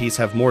Guardians of Peace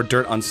have more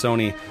dirt on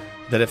Sony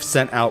that if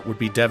sent out would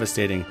be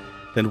devastating,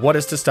 then what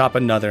is to stop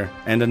another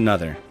and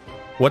another?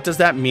 What does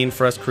that mean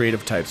for us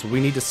creative types? Will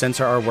we need to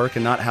censor our work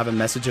and not have a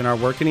message in our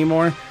work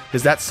anymore?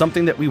 Is that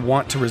something that we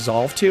want to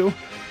resolve to?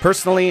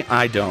 Personally,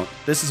 I don't.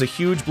 This is a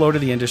huge blow to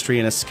the industry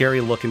and a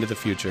scary look into the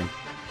future.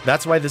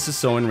 That's why this is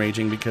so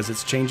enraging, because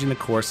it's changing the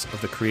course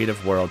of the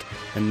creative world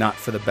and not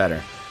for the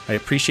better. I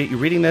appreciate you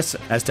reading this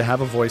as to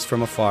have a voice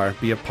from afar,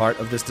 be a part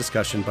of this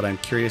discussion, but I'm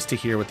curious to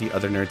hear what the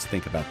other nerds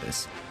think about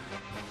this.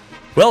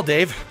 Well,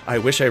 Dave, I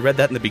wish I read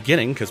that in the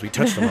beginning because we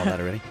touched on all that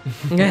already.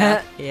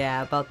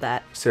 Yeah, about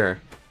that. Sir.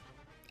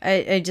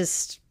 I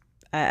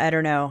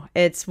don't know.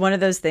 It's one of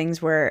those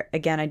things where,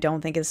 again, I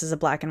don't think this is a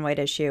black and white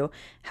issue.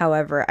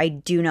 However, I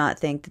do not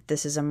think that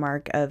this is a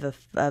mark of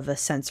a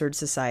censored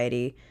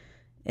society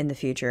in the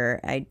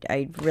future.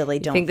 I really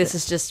don't think this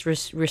is just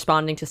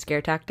responding to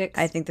scare tactics.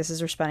 I think this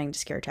is responding to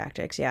scare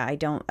tactics. Yeah,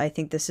 I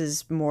think this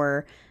is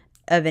more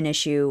of an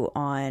issue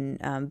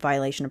on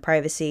violation of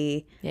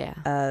privacy,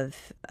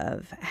 of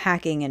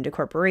hacking into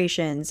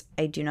corporations.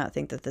 I do not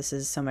think that this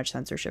is so much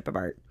censorship of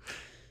art.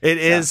 It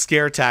is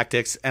scare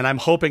tactics, and I'm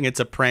hoping it's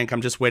a prank.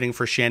 I'm just waiting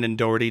for Shannon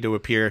Doherty to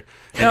appear.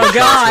 Oh,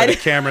 God. Where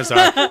the cameras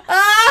are.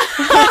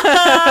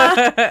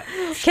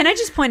 Can I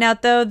just point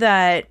out, though,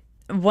 that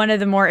one of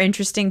the more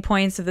interesting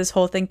points of this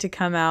whole thing to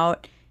come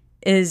out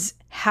is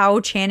how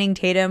Channing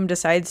Tatum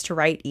decides to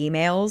write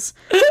emails.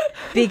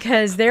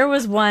 Because there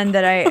was one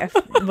that I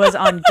was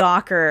on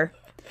Gawker,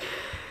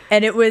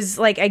 and it was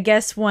like, I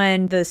guess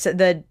when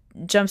the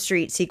Jump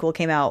Street sequel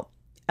came out,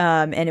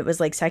 and it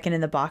was like second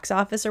in the box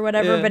office or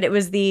whatever, but it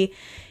was the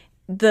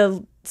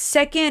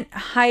second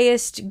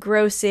highest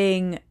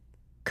grossing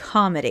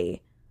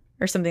comedy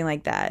or something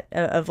like that,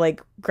 of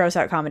like gross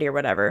out comedy or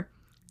whatever,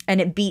 and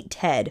it beat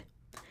Ted.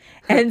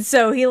 And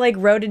so he like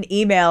wrote an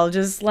email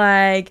just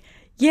like,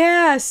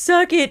 yeah,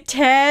 suck it,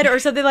 Ted, or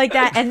something like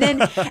that. And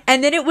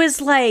then it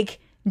was like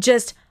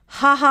just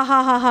ha ha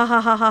ha ha ha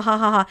ha ha ha ha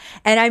ha.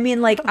 And I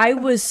mean, like, I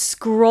was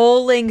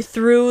scrolling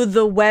through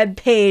the web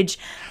page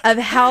of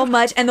how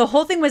much, and the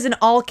whole thing was in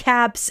all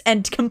caps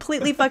and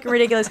completely fucking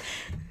ridiculous.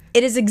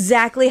 It is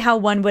exactly how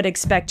one would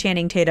expect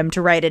Channing Tatum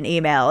to write an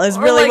email, is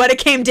really like what it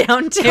came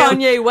down to.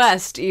 Kanye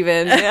West,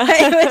 even. Yeah.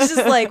 It was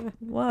just like,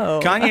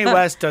 whoa. Kanye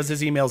West does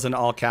his emails in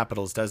all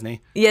capitals, doesn't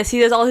he? Yes, he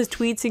does all his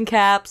tweets in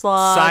caps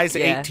lock. Size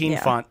 18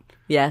 font.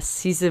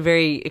 Yes, he's a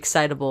very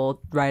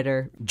excitable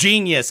writer.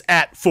 Genius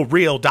at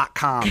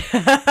forreal.com.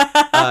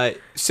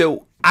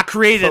 So I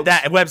created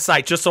that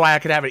website just so I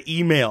could have an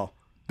email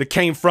that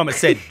came from it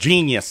said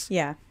genius.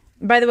 Yeah.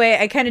 By the way,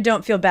 I kind of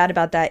don't feel bad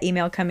about that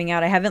email coming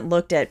out. I haven't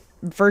looked at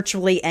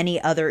virtually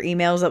any other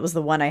emails. That was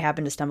the one I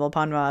happened to stumble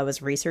upon while I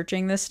was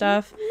researching this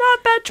stuff.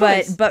 Not bad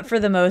choice. But for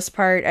the most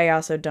part, I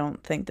also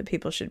don't think that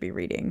people should be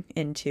reading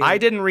into. I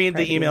didn't read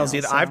the emails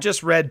either. So. I've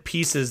just read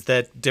pieces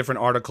that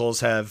different articles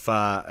have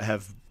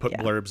put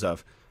blurbs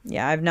of.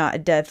 Yeah, I've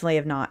definitely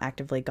have not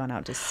actively gone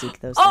out to seek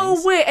those things.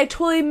 things. Wait, I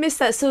totally missed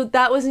that. So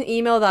that was an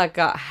email that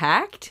got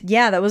hacked?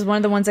 Yeah, that was one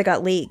of the ones that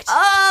got leaked.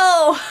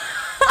 Oh!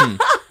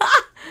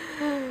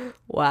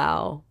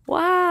 Wow.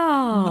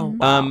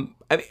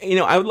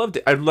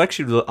 I'd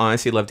actually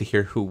honestly love to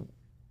hear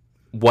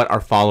what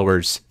our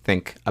followers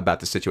think about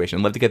the situation.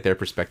 I'd love to get their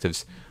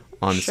perspectives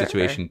on the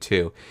situation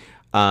too.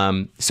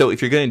 So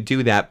if you're going to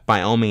do that,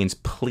 by all means,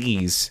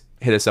 please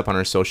hit us up on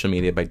our social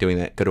media by doing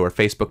that. Go to our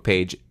Facebook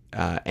page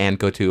and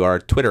go to our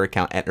Twitter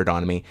account at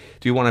Nerdonomy.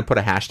 Do you want to put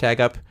a hashtag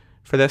up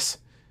for this?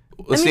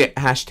 Let's see,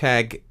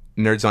 hashtag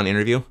Nerds on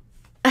Interview.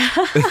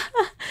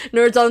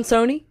 Nerds on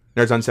Sony.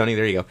 Nerds on Sony.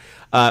 There you go.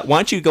 Why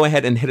don't you go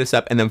ahead and hit us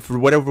up, and then for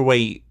whatever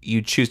way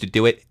you choose to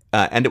do it,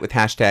 end it with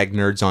hashtag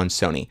Nerds on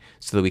Sony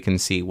so that we can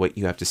see what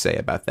you have to say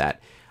about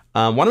that.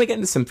 Why don't we get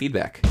into some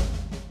feedback?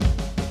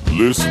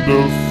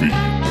 Listener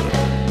feedback.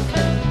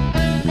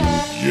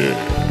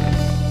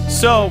 Yeah.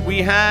 So we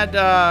had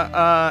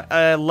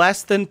a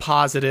less than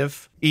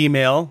positive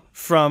email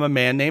from a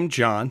man named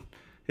John.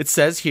 It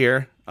says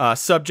here,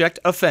 subject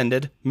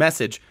offended,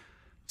 message.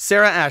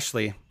 Sarah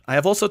Ashley, I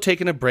have also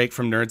taken a break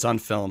from Nerds on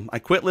Film. I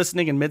quit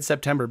listening in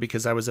mid-September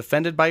because I was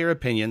offended by your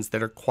opinions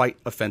that are quite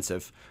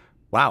offensive.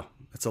 Wow,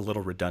 that's a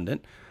little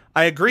redundant.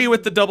 I agree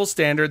with the double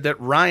standard that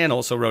Ryan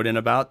also wrote in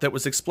about that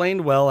was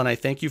explained well, and I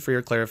thank you for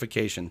your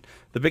clarification.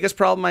 The biggest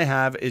problem I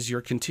have is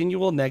your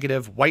continual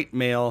negative white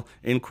male,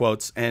 in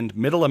quotes, and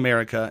middle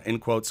America, in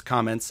quotes,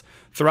 comments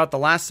throughout the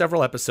last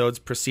several episodes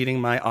preceding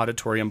my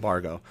auditory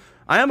embargo.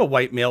 I am a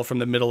white male from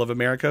the middle of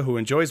America who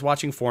enjoys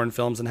watching foreign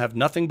films and have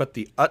nothing but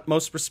the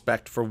utmost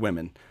respect for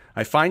women.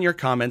 I find your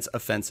comments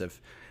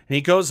offensive. And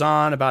he goes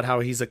on about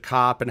how he's a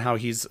cop and how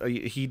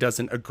he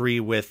doesn't agree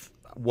with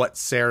what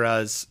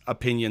Sarah's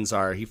opinions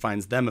are. He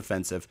finds them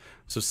offensive.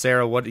 So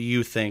Sarah, what do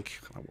you think?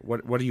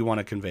 What do you want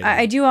to convey?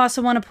 I do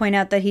also want to point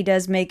out that he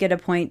does make it a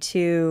point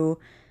to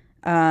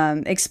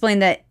explain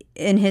that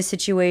in his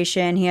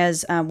situation, he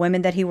has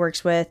women that he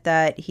works with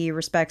that he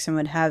respects and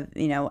would have,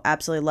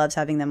 absolutely loves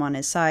having them on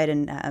his side,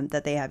 and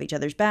that they have each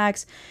other's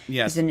backs.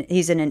 Yes.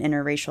 He's in an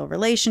interracial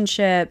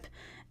relationship,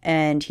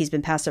 and he's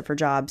been passed up for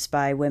jobs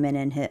by women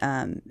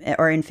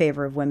or in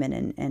favor of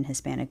women and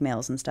Hispanic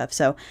males and stuff.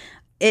 So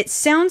it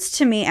sounds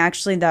to me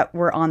actually that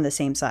we're on the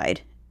same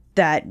side.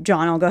 That,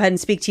 John, I'll go ahead and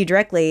speak to you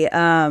directly.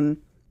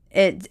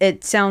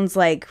 It sounds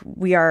like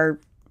we are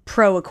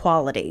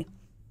pro-equality,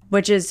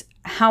 which is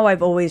how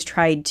I've always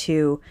tried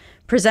to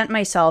present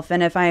myself.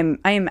 And if I am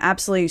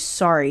absolutely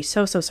sorry,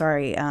 so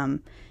sorry,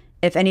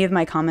 if any of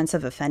my comments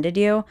have offended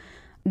you.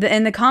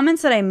 In the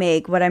comments that I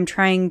make, what I'm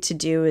trying to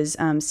do is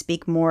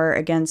speak more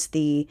against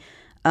the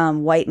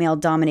white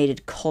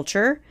male-dominated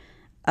culture.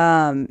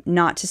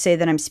 Not to say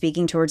that I'm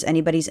speaking towards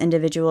anybody's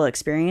individual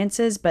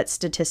experiences, but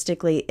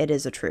statistically, it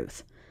is a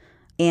truth.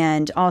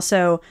 And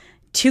also,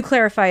 to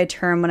clarify a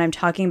term, when I'm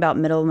talking about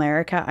Middle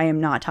America, I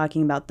am not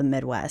talking about the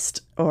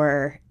Midwest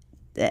or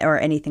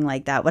anything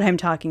like that. What I'm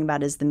talking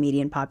about is the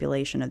median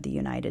population of the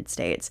United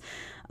States.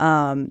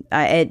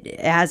 It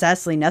has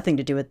absolutely nothing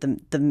to do with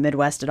the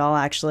Midwest at all,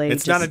 actually.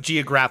 It's not a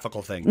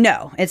geographical thing.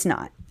 No, it's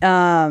not.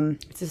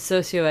 It's a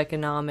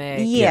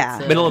socioeconomic. Yeah.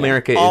 Middle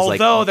America is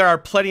Although there are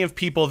plenty of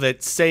people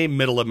that say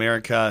Middle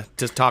America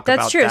to talk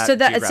about that.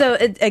 That's true.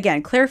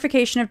 Again,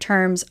 clarification of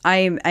terms.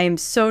 I am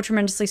so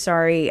tremendously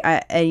sorry.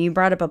 And you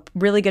brought up a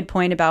really good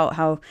point about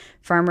how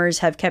farmers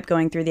have kept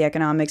going through the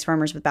economics,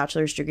 farmers with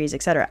bachelor's degrees,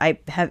 etc. I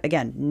have,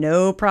 again,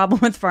 no problem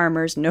with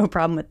farmers, no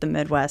problem with the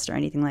Midwest or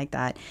anything like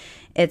that.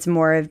 It's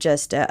more of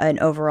just an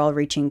overall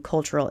reaching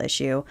cultural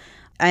issue.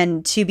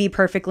 And to be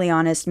perfectly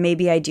honest,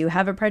 maybe I do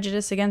have a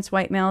prejudice against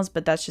white males,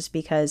 but that's just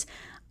because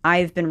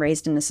I've been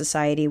raised in a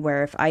society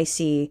where if I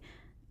see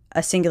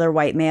a singular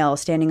white male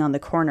standing on the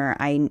corner,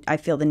 I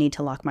feel the need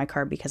to lock my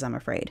car because I'm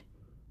afraid.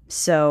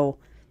 So,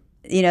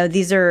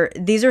 these are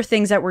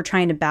things that we're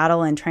trying to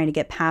battle and trying to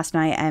get past.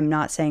 And I am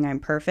not saying I'm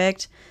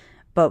perfect,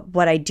 but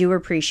what I do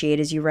appreciate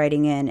is you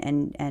writing in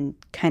and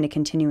kind of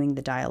continuing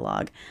the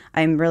dialogue.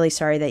 I'm really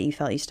sorry that you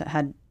felt you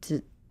had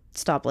to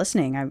stop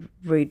listening.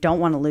 We don't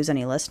want to lose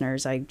any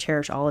listeners. I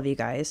cherish all of you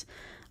guys.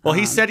 Well,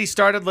 he said he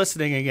started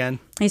listening again.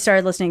 He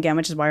started listening again,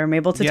 which is why I'm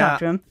able to talk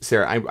to him.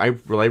 Sarah, I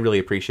really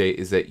appreciate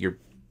is that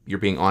you're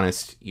being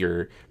honest,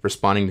 you're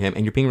responding to him,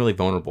 and you're being really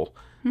vulnerable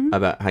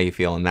about how you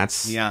feel, and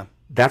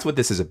that's what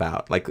this is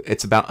about. Like,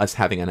 it's about us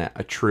having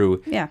a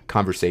true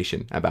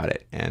conversation about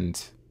it,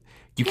 and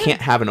you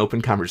can't have an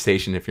open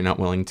conversation if you're not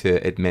willing to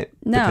admit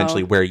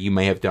potentially where you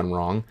may have done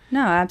wrong. No,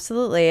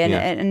 absolutely.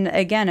 And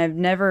again, I've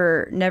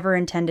never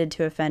intended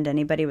to offend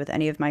anybody with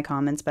any of my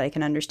comments, but I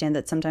can understand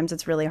that sometimes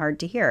it's really hard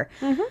to hear.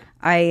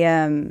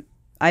 Mm-hmm.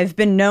 I've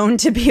been known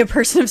to be a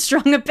person of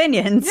strong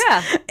opinions.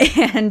 Yeah.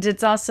 And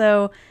it's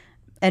also,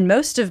 and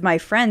most of my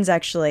friends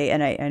actually,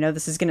 and I know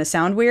this is going to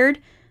sound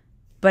weird,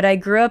 but I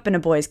grew up in a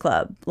boys'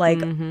 club.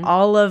 Like,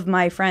 all of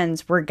my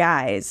friends were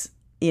guys,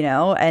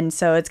 and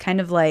so it's kind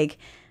of like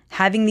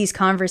having these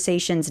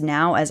conversations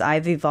now as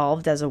I've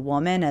evolved as a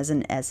woman, as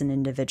an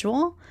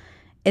individual.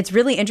 It's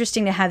really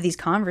interesting to have these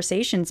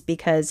conversations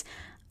because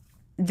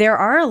there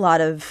are a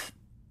lot of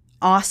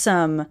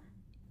awesome,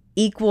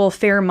 equal,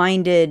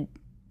 fair-minded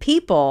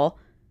people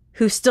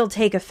who still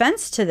take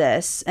offense to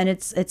this, and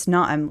it's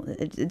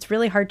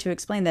really hard to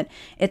explain that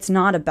it's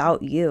not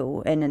about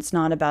you, and it's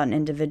not about an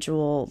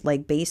individual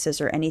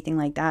basis or anything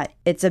like that.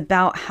 It's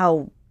about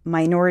how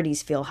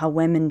minorities feel, how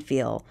women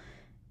feel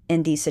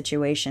in these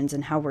situations,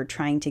 and how we're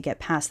trying to get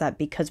past that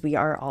because we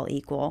are all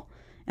equal.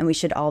 and we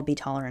should all be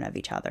tolerant of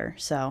each other.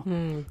 So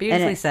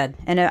Beautifully said.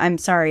 And I'm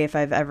sorry if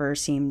I've ever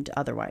seemed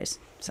otherwise.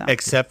 So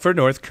Except for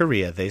North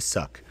Korea, they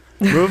suck.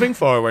 Moving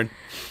forward.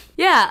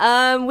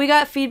 Yeah, we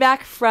got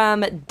feedback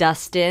from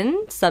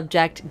Dustin.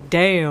 Subject,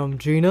 damn,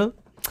 Gina.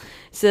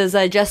 Says,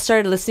 I just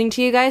started listening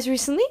to you guys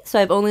recently, so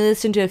I've only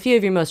listened to a few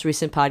of your most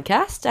recent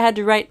podcasts. I had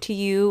to write to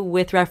you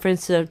with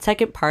reference to the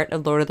second part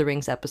of Lord of the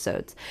Rings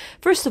episodes.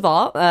 First of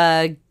all,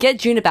 get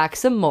Gina back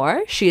some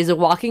more. She is a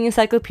walking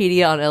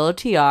encyclopedia on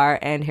LOTR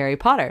and Harry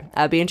Potter.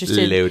 I'd be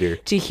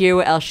interested to hear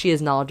what else she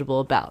is knowledgeable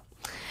about.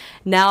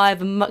 Now, I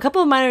have a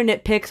couple of minor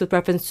nitpicks with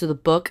reference to the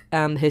book,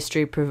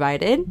 history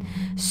provided.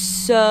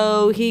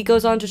 So he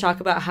goes on to talk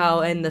about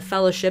how in the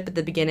Fellowship at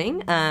the beginning,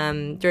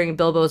 during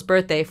Bilbo's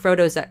birthday,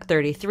 Frodo's at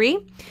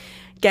 33.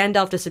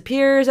 Gandalf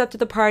disappears after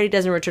the party,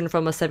 doesn't return for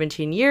almost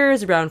 17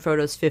 years, around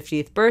Frodo's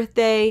 50th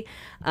birthday.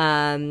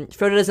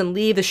 Frodo doesn't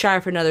leave the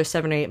Shire for another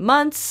 7 or 8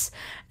 months.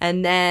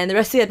 And then the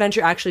rest of the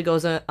adventure actually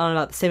goes on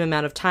about the same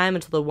amount of time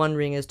until the One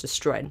Ring is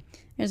destroyed.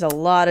 there's a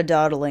lot of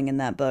dawdling in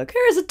that book.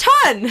 There's a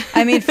ton.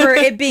 I mean, for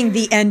it being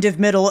the end of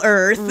Middle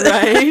Earth.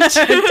 Right.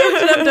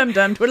 dum, dum,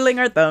 dum, twiddling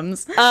our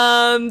thumbs.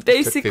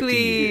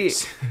 Basically,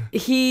 this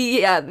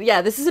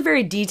is a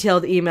very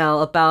detailed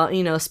email about,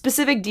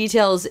 specific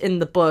details in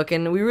the book,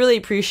 and we really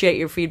appreciate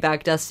your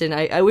feedback, Dustin.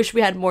 I wish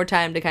we had more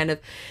time to kind of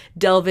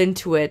delve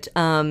into it,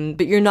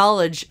 but your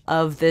knowledge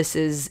of this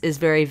is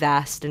very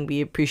vast, and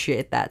we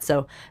appreciate that.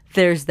 So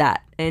there's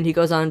that. And he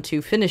goes on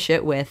to finish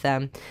it with,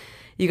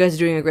 you guys are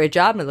doing a great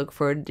job, and I look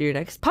forward to your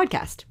next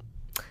podcast.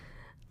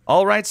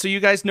 All right, so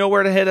you guys know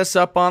where to hit us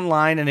up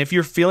online, and if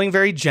you're feeling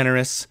very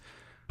generous,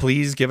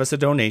 please give us a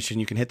donation.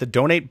 You can hit the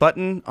donate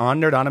button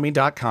on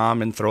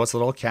nerdonomy.com and throw us a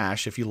little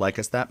cash if you like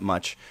us that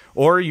much.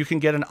 Or you can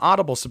get an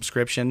Audible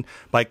subscription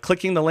by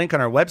clicking the link on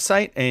our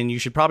website, and you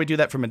should probably do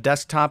that from a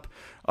desktop.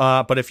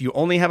 But if you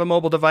only have a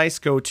mobile device,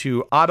 go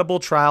to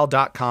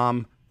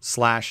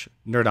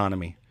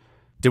audibletrial.com/nerdonomy.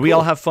 Did we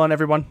all have fun,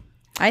 everyone?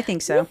 I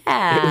think so.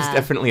 Yeah. It was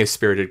definitely a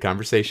spirited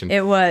conversation.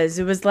 It was.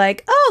 It was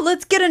like, oh,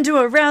 let's get into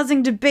a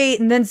rousing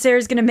debate, and then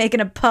Sarah's going to make an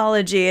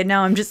apology, and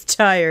now I'm just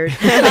tired.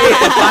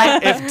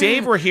 If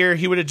Dave were here,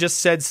 he would have just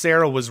said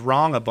Sarah was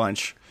wrong a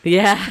bunch.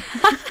 Yeah.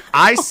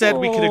 I said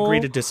we could agree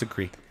to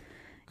disagree.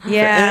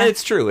 Yeah. And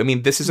it's true. I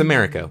mean, this is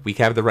America. We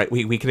have the right.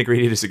 We can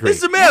agree to disagree. This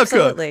is America.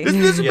 Absolutely.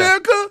 Isn't this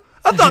America?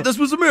 I thought this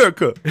was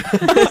America.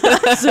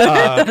 This is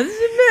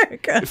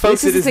America.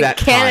 Folks, This it is isn't that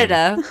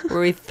Canada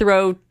where we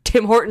throw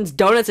Tim Hortons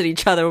donuts at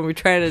each other when we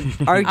try to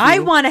argue. I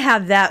want to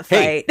have that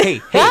Hey,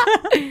 fight. hey.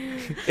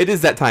 It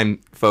is that time,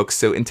 folks.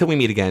 So until we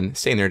meet again,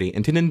 stay nerdy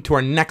and tune in to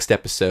our next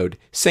episode.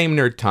 Same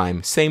nerd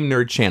time, same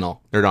nerd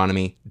channel,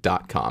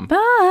 nerdonomy.com.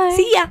 Bye.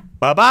 See ya.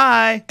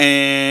 Bye-bye.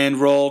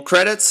 And roll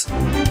credits.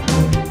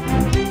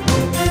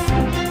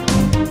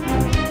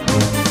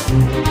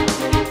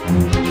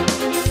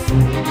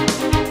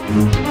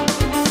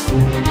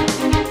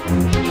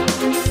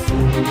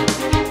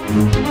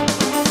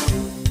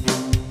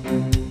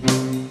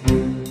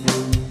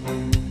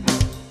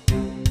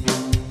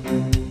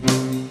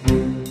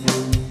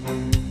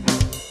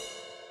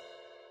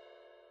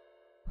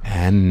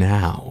 And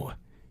now,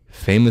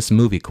 famous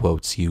movie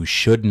quotes you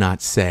should not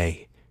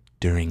say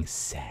during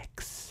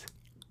sex.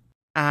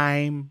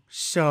 I'm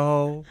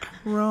so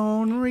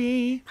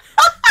Ronry.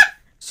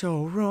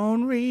 So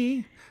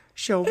Ronry.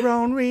 So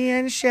Ronry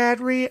and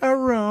Shadry are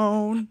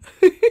Ron.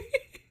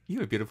 You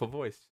have a beautiful voice.